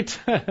 right?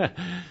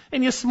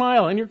 And you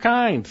smile, and you're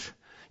kind.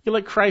 You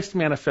let Christ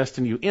manifest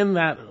in you. In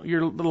that,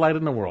 you're the light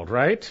in the world,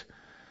 right?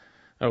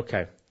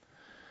 Okay.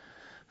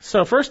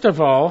 So first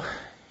of all,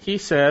 he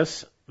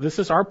says, this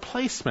is our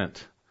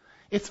placement.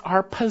 It's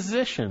our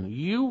position.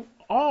 You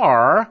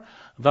are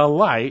the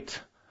light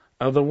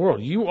of the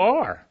world. You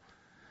are.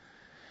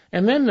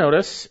 And then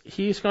notice,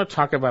 he's going to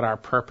talk about our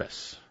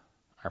purpose.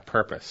 Our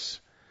purpose.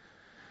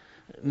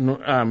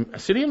 A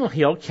city on the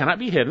hill cannot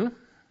be hidden.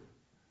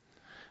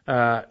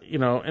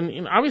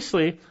 And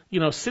obviously,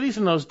 cities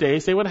in those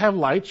days, they would have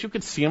lights. You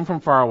could see them from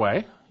far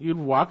away. You'd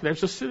walk,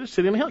 there's a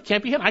city on the hill. It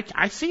can't be hidden.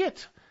 I see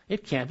it.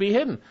 It can't be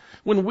hidden.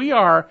 When we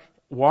are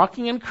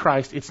walking in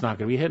Christ, it's not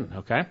going to be hidden,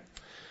 okay?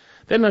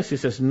 Then notice he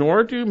says,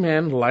 nor do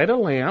men light a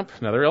lamp,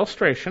 another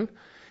illustration,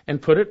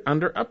 and put it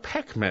under a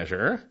peck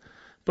measure,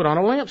 but on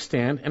a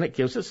lampstand, and it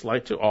gives its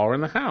light to all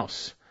in the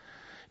house.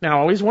 Now,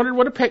 I always wondered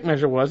what a peck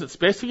measure was. It's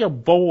basically a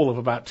bowl of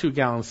about 2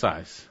 gallon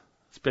size.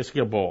 It's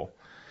basically a bowl.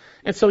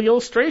 And so the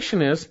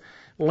illustration is,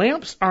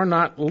 lamps are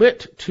not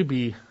lit to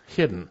be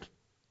hidden.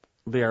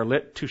 They are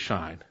lit to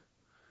shine.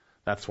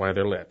 That's why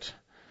they're lit.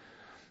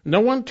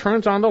 No one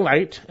turns on the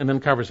light and then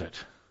covers it.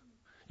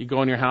 You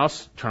go in your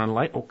house, turn on the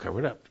light, cover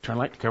it up. Turn on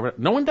the light, cover it up.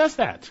 No one does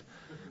that.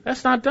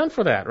 That's not done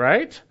for that,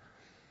 right?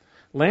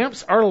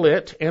 Lamps are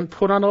lit and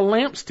put on a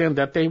lampstand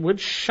that they would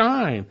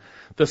shine.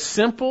 The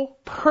simple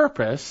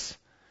purpose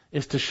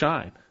is to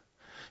shine.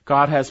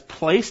 God has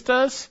placed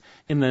us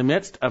in the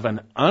midst of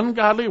an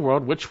ungodly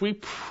world, which we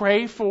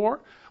pray for.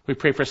 We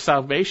pray for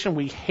salvation.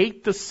 We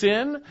hate the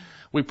sin.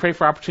 We pray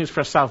for opportunities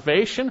for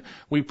salvation.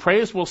 We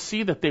pray as we'll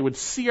see that they would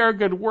see our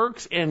good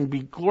works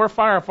and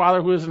glorify our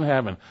Father who is in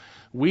heaven.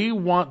 We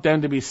want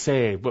them to be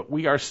saved, but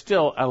we are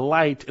still a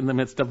light in the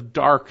midst of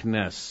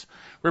darkness.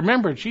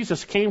 Remember,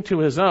 Jesus came to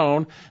his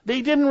own.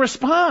 They didn't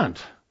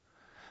respond.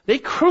 They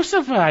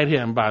crucified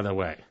him, by the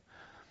way.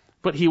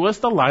 But he was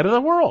the light of the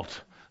world.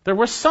 There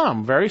were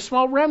some, very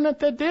small remnant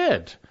that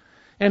did.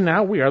 And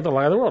now we are the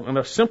light of the world. And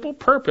our simple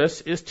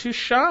purpose is to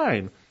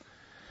shine.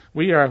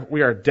 We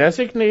are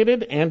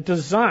designated and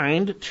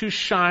designed to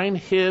shine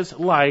his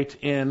light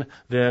in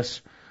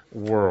this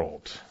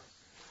world.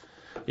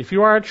 If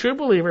you are a true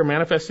believer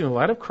manifesting the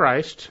light of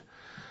Christ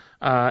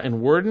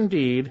in word and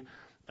deed,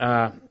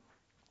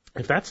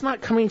 if that's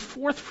not coming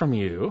forth from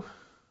you,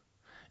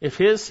 if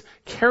his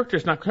character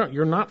is not coming,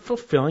 you're not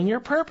fulfilling your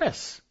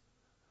purpose.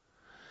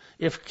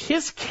 If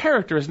his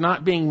character is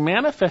not being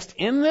manifest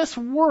in this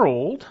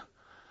world,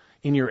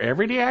 in your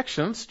everyday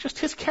actions, just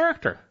his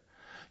character,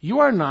 You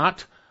are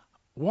not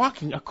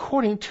walking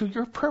according to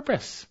your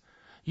purpose.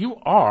 You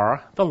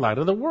are the light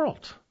of the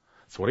world.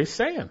 That's what he's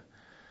saying.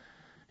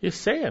 He's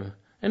saying.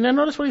 And then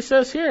notice what he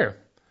says here.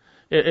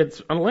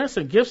 It's unless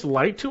it gives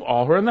light to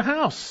all who are in the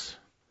house.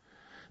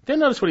 Then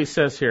notice what he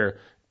says here.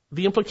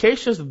 The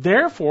implication is,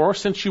 therefore,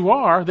 since you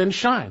are, then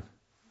shine.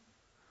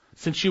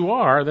 Since you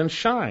are, then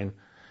shine.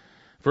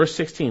 Verse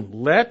 16,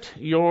 let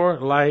your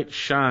light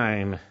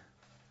shine.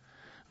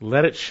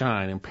 Let it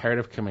shine,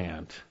 imperative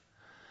command.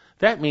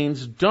 That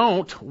means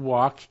don't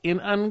walk in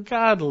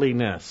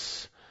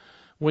ungodliness.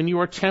 When you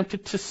are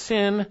tempted to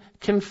sin,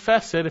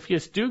 confess it. If you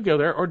do go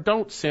there, or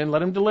don't sin,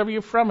 let him deliver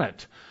you from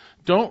it.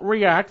 Don't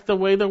react the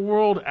way the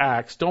world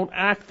acts. Don't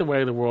act the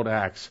way the world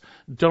acts.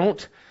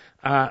 Don't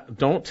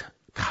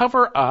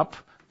cover up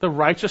the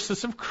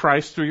righteousness of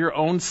Christ through your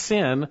own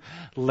sin.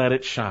 Let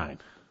it shine.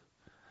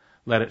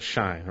 Let it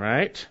shine,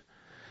 right?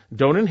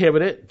 Don't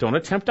inhibit it. Don't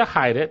attempt to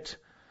hide it.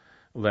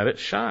 Let it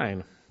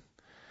shine.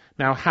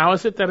 Now, how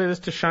is it that it is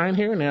to shine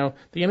here? Now,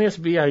 the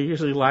NASB, I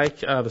usually like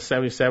the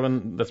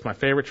 77. That's my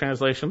favorite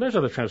translation. There's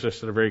other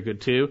translations that are very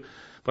good too,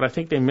 but I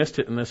think they missed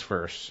it in this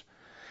verse.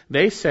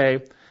 They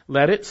say,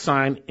 let it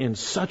shine in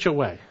such a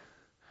way.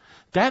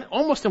 That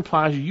almost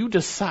implies you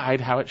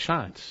decide how it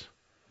shines.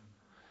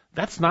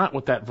 That's not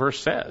what that verse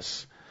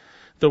says.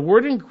 The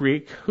word in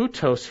Greek,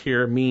 hutos,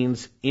 here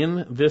means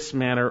in this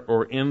manner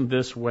or in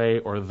this way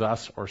or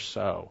thus or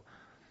so.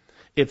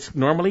 It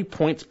normally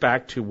points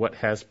back to what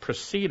has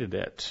preceded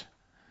it.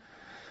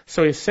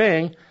 So he's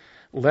saying,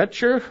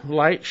 let your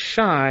light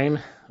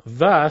shine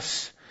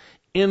thus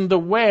in the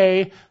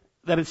way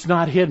that it's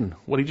not hidden,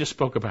 what he just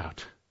spoke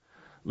about.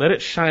 Let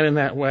it shine in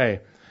that way.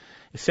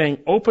 He's saying,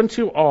 open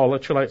to all,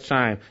 let your light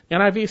shine.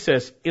 NIV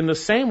says, in the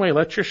same way,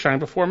 let your shine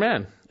before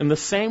men. In the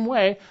same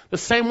way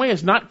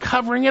is not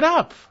covering it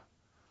up.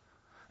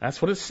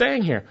 That's what it's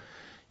saying here.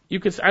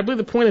 I believe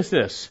the point is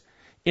this.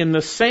 In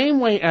the same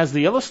way as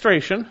the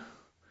illustration,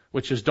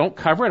 which is don't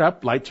cover it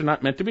up, lights are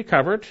not meant to be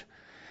covered,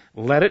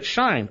 let it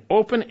shine,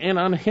 open and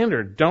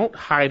unhindered. Don't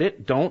hide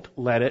it, don't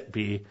let it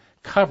be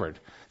covered.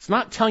 It's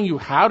not telling you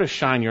how to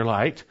shine your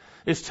light,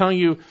 it's telling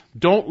you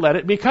don't let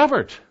it be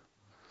covered.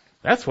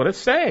 That's what it's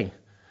saying.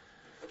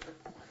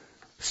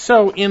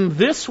 So in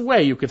this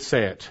way, you could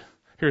say it.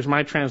 Here's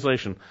my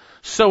translation.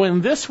 So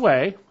in this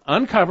way,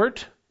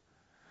 uncovered,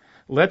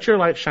 let your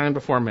light shine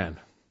before men.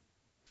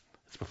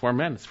 It's before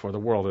men, it's for the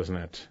world, isn't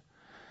it?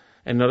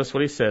 And notice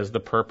what he says, the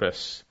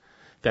purpose,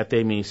 that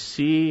they may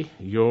see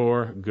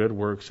your good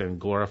works and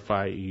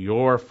glorify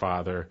your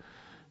Father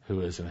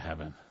who is in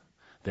heaven.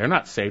 They're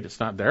not saved, it's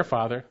not their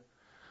Father,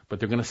 but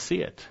they're going to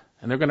see it.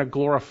 And they're going to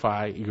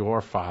glorify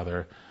your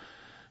Father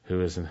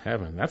who is in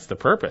heaven. That's the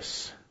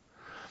purpose.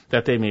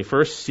 That they may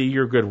first see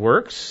your good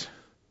works,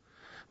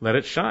 let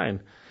it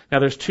shine. Now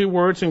there's two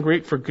words in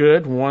Greek for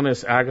good. One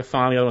is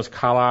agathon, the other one is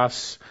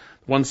kalos.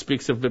 One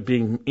speaks of it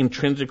being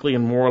intrinsically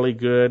and morally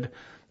good,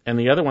 and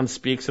the other one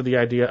speaks of the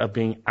idea of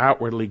being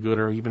outwardly good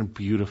or even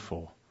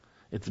beautiful.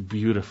 It's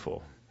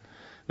beautiful.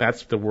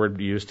 That's the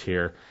word used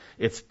here.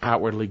 It's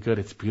outwardly good.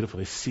 It's beautiful.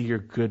 They see your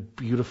good,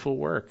 beautiful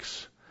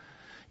works.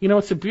 You know,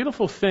 it's a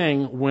beautiful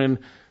thing when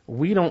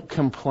we don't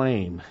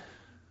complain.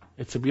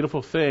 It's a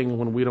beautiful thing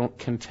when we don't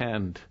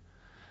contend.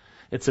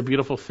 It's a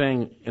beautiful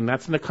thing, and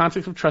that's in the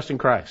context of trusting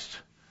Christ.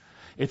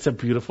 It's a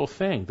beautiful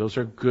thing. Those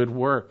are good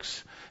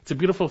works. It's a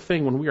beautiful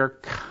thing when we are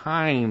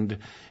kind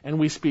and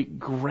we speak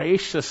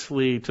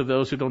graciously to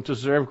those who don't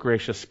deserve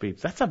gracious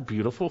speech. That's a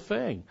beautiful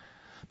thing.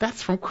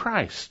 That's from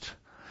Christ.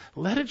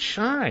 Let it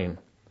shine.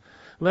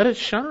 Let it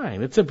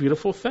shine. It's a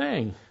beautiful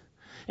thing.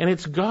 And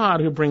it's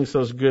God who brings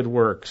those good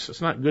works.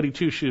 It's not goody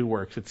two-shoe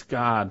works. It's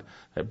God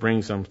that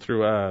brings them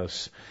through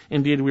us.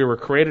 Indeed, we were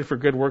created for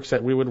good works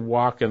that we would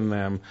walk in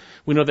them.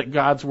 We know that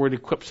God's Word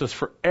equips us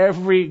for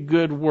every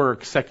good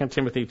work, 2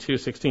 Timothy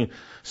 2:16.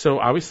 So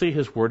obviously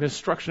His Word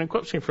instruction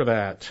equips me for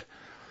that.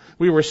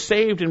 We were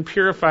saved and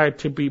purified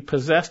to be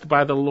possessed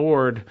by the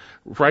Lord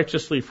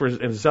righteously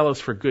and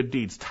zealous for good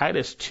deeds.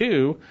 Titus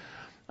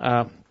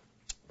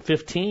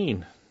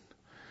 2:15.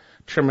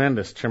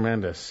 Tremendous,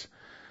 tremendous.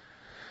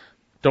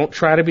 Don't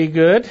try to be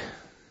good.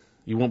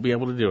 You won't be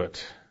able to do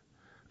it.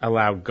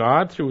 Allow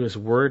God through His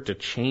Word to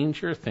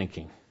change your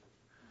thinking.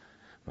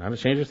 Not to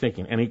change your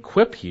thinking. And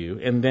equip you.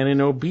 And then in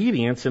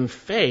obedience and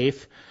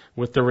faith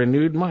with the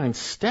renewed mind,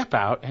 step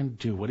out and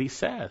do what He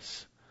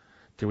says.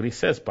 Do what He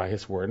says by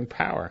His Word and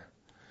power.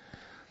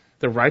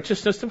 The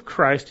righteousness of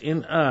Christ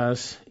in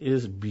us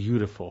is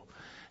beautiful.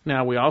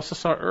 Now, we also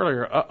saw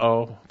earlier,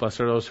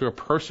 blessed are those who are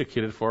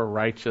persecuted for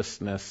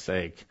righteousness'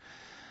 sake.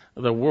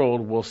 The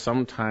world will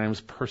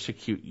sometimes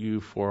persecute you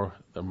for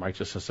the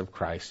righteousness of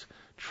Christ.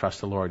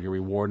 Trust the Lord. Your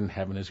reward in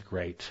heaven is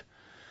great.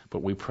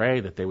 But we pray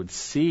that they would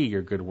see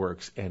your good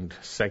works. And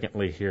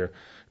secondly here,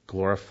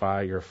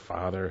 glorify your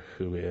Father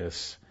who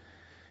is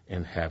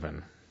in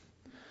heaven.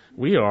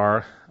 We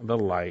are the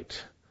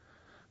light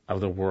of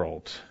the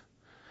world.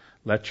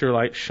 Let your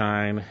light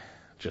shine.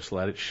 Just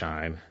let it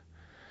shine.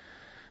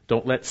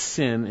 Don't let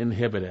sin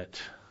inhibit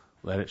it.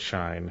 Let it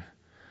shine.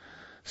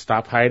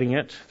 Stop hiding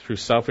it through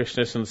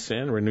selfishness and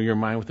sin. Renew your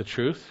mind with the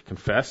truth.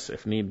 Confess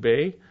if need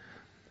be,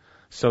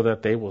 so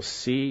that they will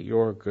see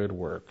your good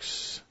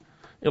works.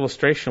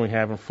 Illustration we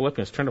have in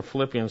Philippians. Turn to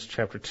Philippians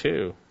chapter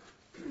 2.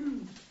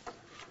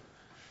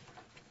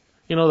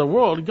 You know, the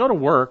world, you go to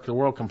work, the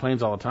world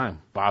complains all the time.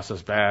 Boss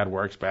is bad,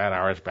 work's bad,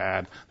 hours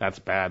bad, that's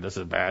bad, this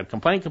is bad.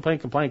 Complain, complain,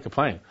 complain,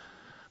 complain.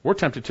 We're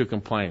tempted to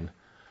complain.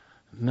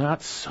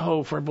 Not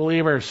so for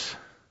believers.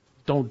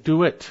 Don't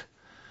do it.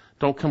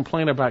 Don't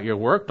complain about your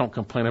work. Don't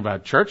complain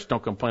about church.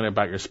 Don't complain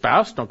about your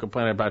spouse. Don't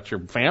complain about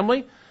your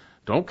family.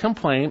 Don't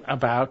complain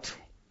about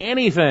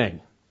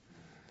anything.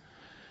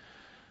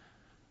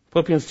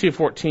 Philippians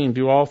 2:14,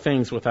 do all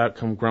things without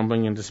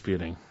grumbling and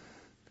disputing,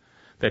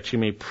 that you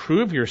may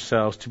prove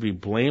yourselves to be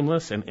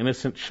blameless and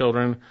innocent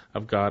children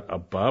of God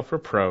above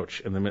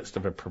reproach in the midst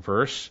of a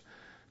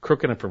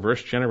crooked and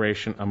perverse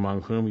generation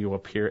among whom you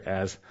appear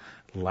as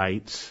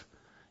lights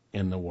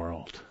in the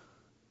world.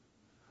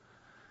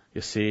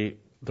 You see,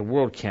 the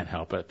world can't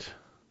help it.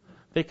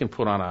 They can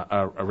put on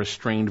a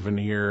restrained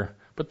veneer,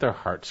 but their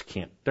hearts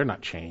can't. They're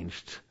not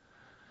changed.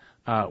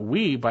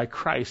 We, by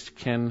Christ,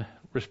 can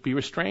be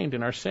restrained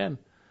in our sin.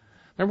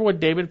 Remember what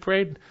David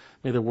prayed?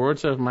 May the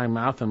words of my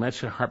mouth and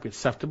meditation of my heart be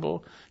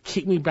acceptable.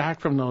 Keep me back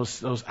from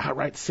those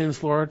outright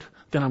sins, Lord.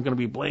 Then I'm going to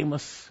be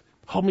blameless.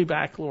 Hold me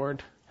back,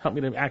 Lord. Help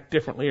me to act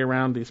differently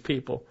around these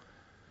people.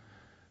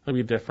 It'll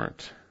be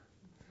different.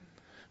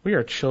 We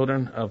are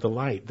children of the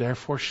light.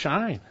 Therefore,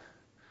 shine.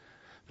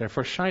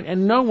 Therefore, shine.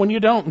 And know when you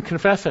don't and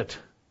confess it.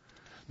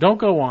 Don't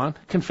go on.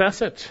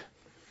 Confess it.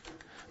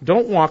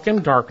 Don't walk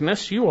in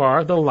darkness. You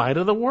are the light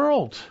of the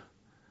world.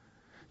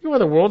 You are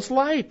the world's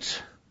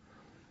light.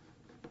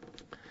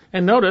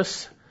 And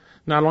notice,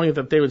 not only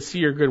that they would see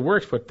your good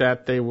works, but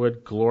that they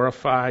would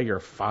glorify your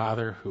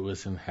Father who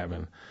is in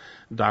heaven.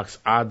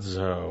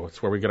 Doxazo.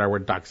 It's where we get our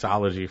word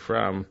doxology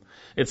from.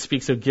 It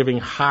speaks of giving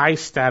high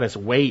status,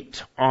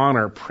 weight,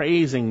 honor,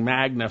 praising,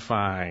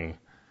 magnifying.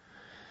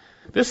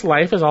 This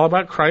life is all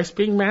about Christ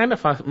being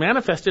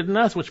manifested in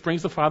us, which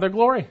brings the Father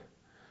glory.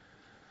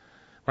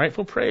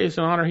 Rightful praise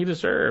and honor he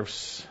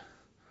deserves.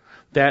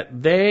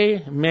 That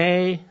they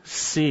may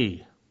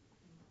see.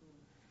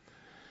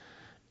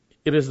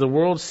 It is the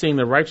world seeing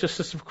the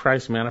righteousness of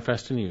Christ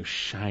manifest in you,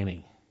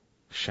 shining.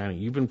 Shining.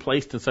 You've been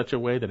placed in such a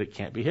way that it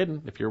can't be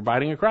hidden. If you're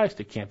abiding in Christ,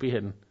 it can't be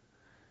hidden.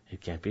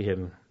 It can't be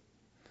hidden.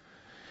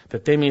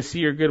 That they may see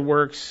your good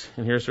works,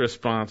 and here's the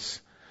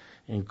response,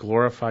 and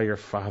glorify your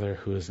Father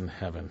who is in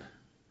heaven.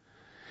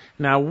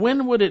 Now,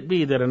 when would it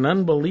be that an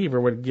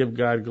unbeliever would give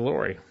God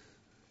glory?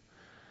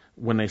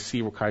 When they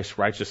see Christ's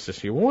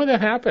righteousness in you. When would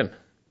that happen?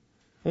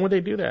 When would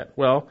they do that?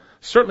 Well,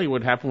 certainly it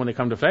would happen when they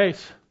come to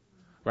faith,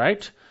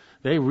 right?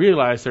 They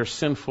realize they're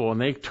sinful and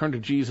they turn to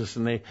Jesus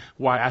and they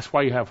ask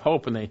why you have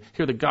hope and they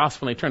hear the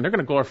gospel and they turn. They're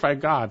going to glorify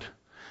God.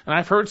 And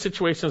I've heard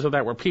situations of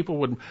that where people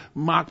would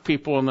mock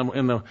people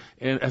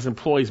as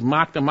employees,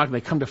 mock them, and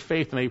they come to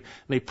faith and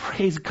they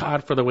praise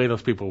God for the way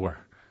those people were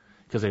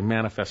because they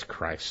manifest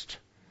Christ.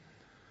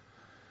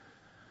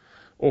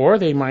 Or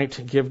they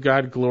might give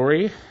God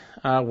glory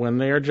when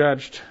they are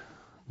judged,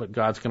 but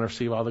God's going to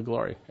receive all the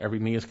glory. Every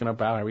knee is going to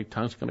bow, every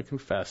tongue is going to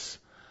confess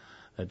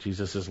that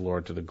Jesus is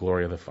Lord to the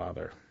glory of the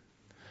Father.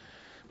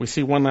 We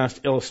see one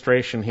last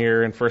illustration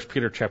here in 1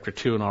 Peter chapter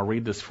 2, and I'll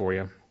read this for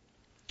you.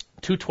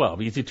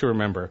 2:12, easy to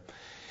remember.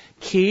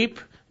 Keep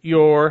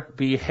your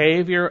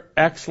behavior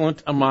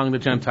excellent among the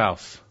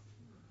Gentiles.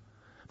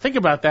 Think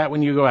about that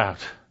when you go out.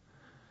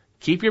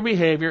 Keep your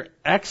behavior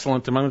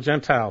excellent among the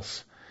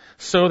Gentiles,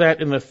 so that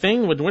in the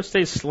thing with which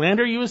they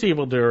slander you as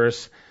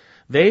evildoers,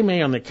 they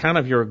may, on the account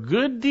of your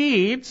good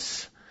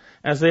deeds,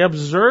 as they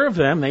observe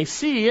them, they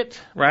see it,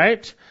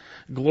 right?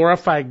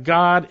 Glorify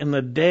God in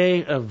the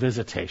day of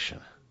visitation.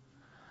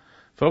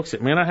 Folks,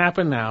 it may not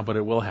happen now, but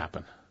it will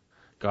happen.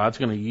 God's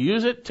going to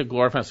use it to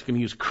glorify us. He's going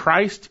to use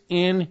Christ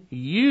in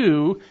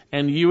you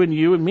and you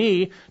and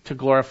me to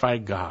glorify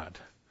God.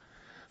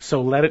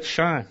 So let it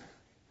shine.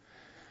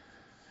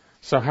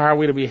 So how are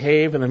we to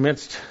behave in the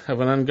midst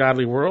of an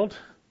ungodly world?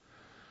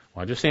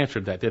 Well, I just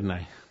answered that, didn't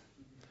I?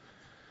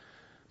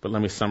 But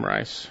let me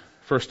summarize.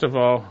 First of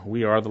all,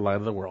 we are the light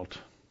of the world.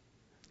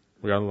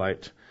 We are the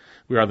light.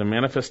 We are the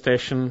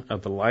manifestation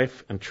of the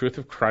life and truth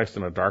of Christ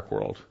in a dark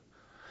world.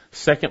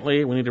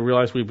 Secondly, we need to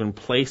realize we've been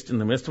placed in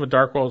the midst of a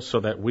dark world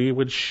so that we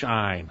would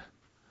shine.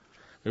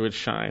 We would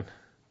shine.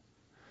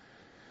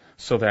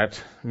 So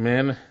that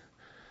men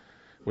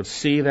would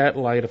see that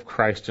light of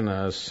Christ in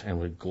us and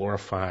would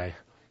glorify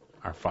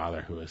our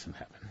Father who is in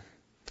heaven.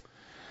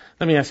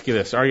 Let me ask you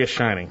this. Are you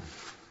shining?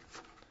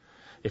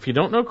 If you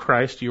don't know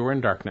Christ, you are in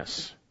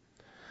darkness.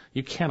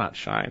 You cannot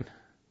shine.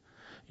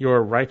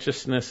 Your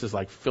righteousness is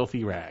like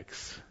filthy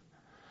rags.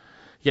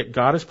 Yet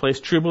God has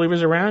placed true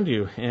believers around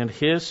you, and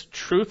His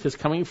truth is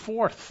coming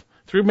forth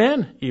through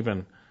men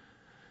even.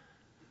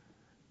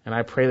 And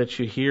I pray that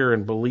you hear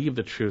and believe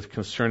the truth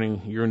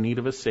concerning your need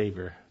of a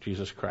Savior,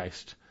 Jesus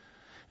Christ.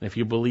 And if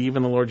you believe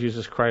in the Lord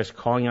Jesus Christ,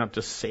 calling out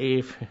to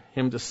save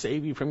Him to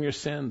save you from your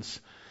sins,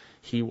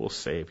 He will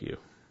save you.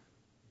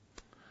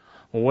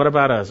 Well, what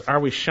about us? Are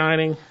we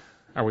shining?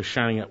 Are we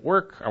shining at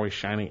work? Are we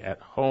shining at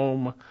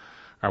home?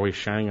 Are we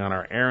shining on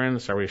our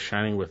errands? Are we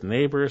shining with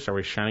neighbors? Are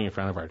we shining in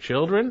front of our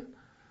children?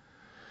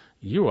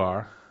 You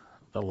are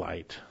the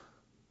light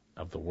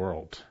of the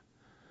world.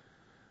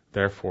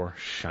 Therefore,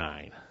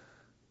 shine.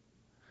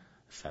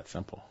 It's that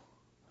simple.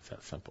 It's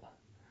that simple.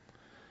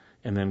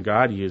 And then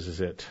God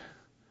uses it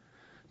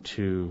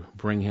to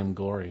bring him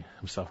glory,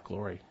 himself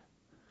glory,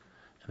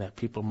 and that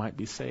people might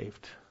be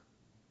saved.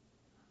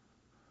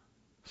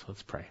 So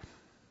let's pray.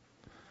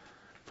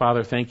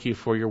 Father, thank you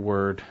for your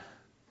word.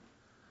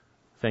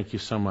 Thank you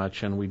so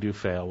much, and we do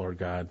fail, Lord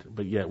God,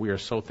 but yet we are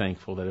so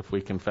thankful that if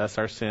we confess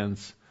our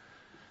sins,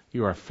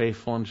 you are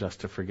faithful and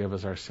just to forgive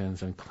us our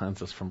sins and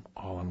cleanse us from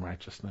all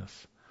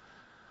unrighteousness.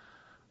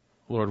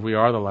 Lord, we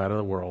are the light of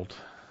the world,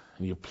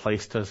 and you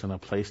placed us in a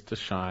place to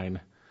shine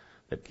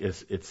that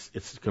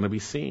it's going to be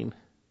seen.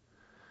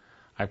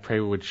 I pray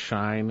we would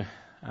shine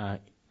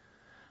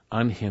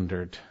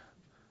unhindered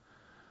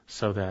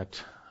so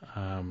that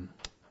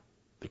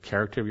the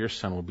character of your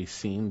Son will be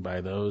seen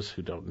by those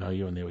who don't know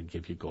you, and they would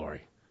give you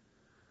glory.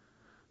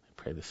 I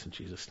pray this in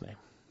Jesus' name.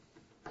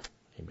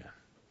 Amen.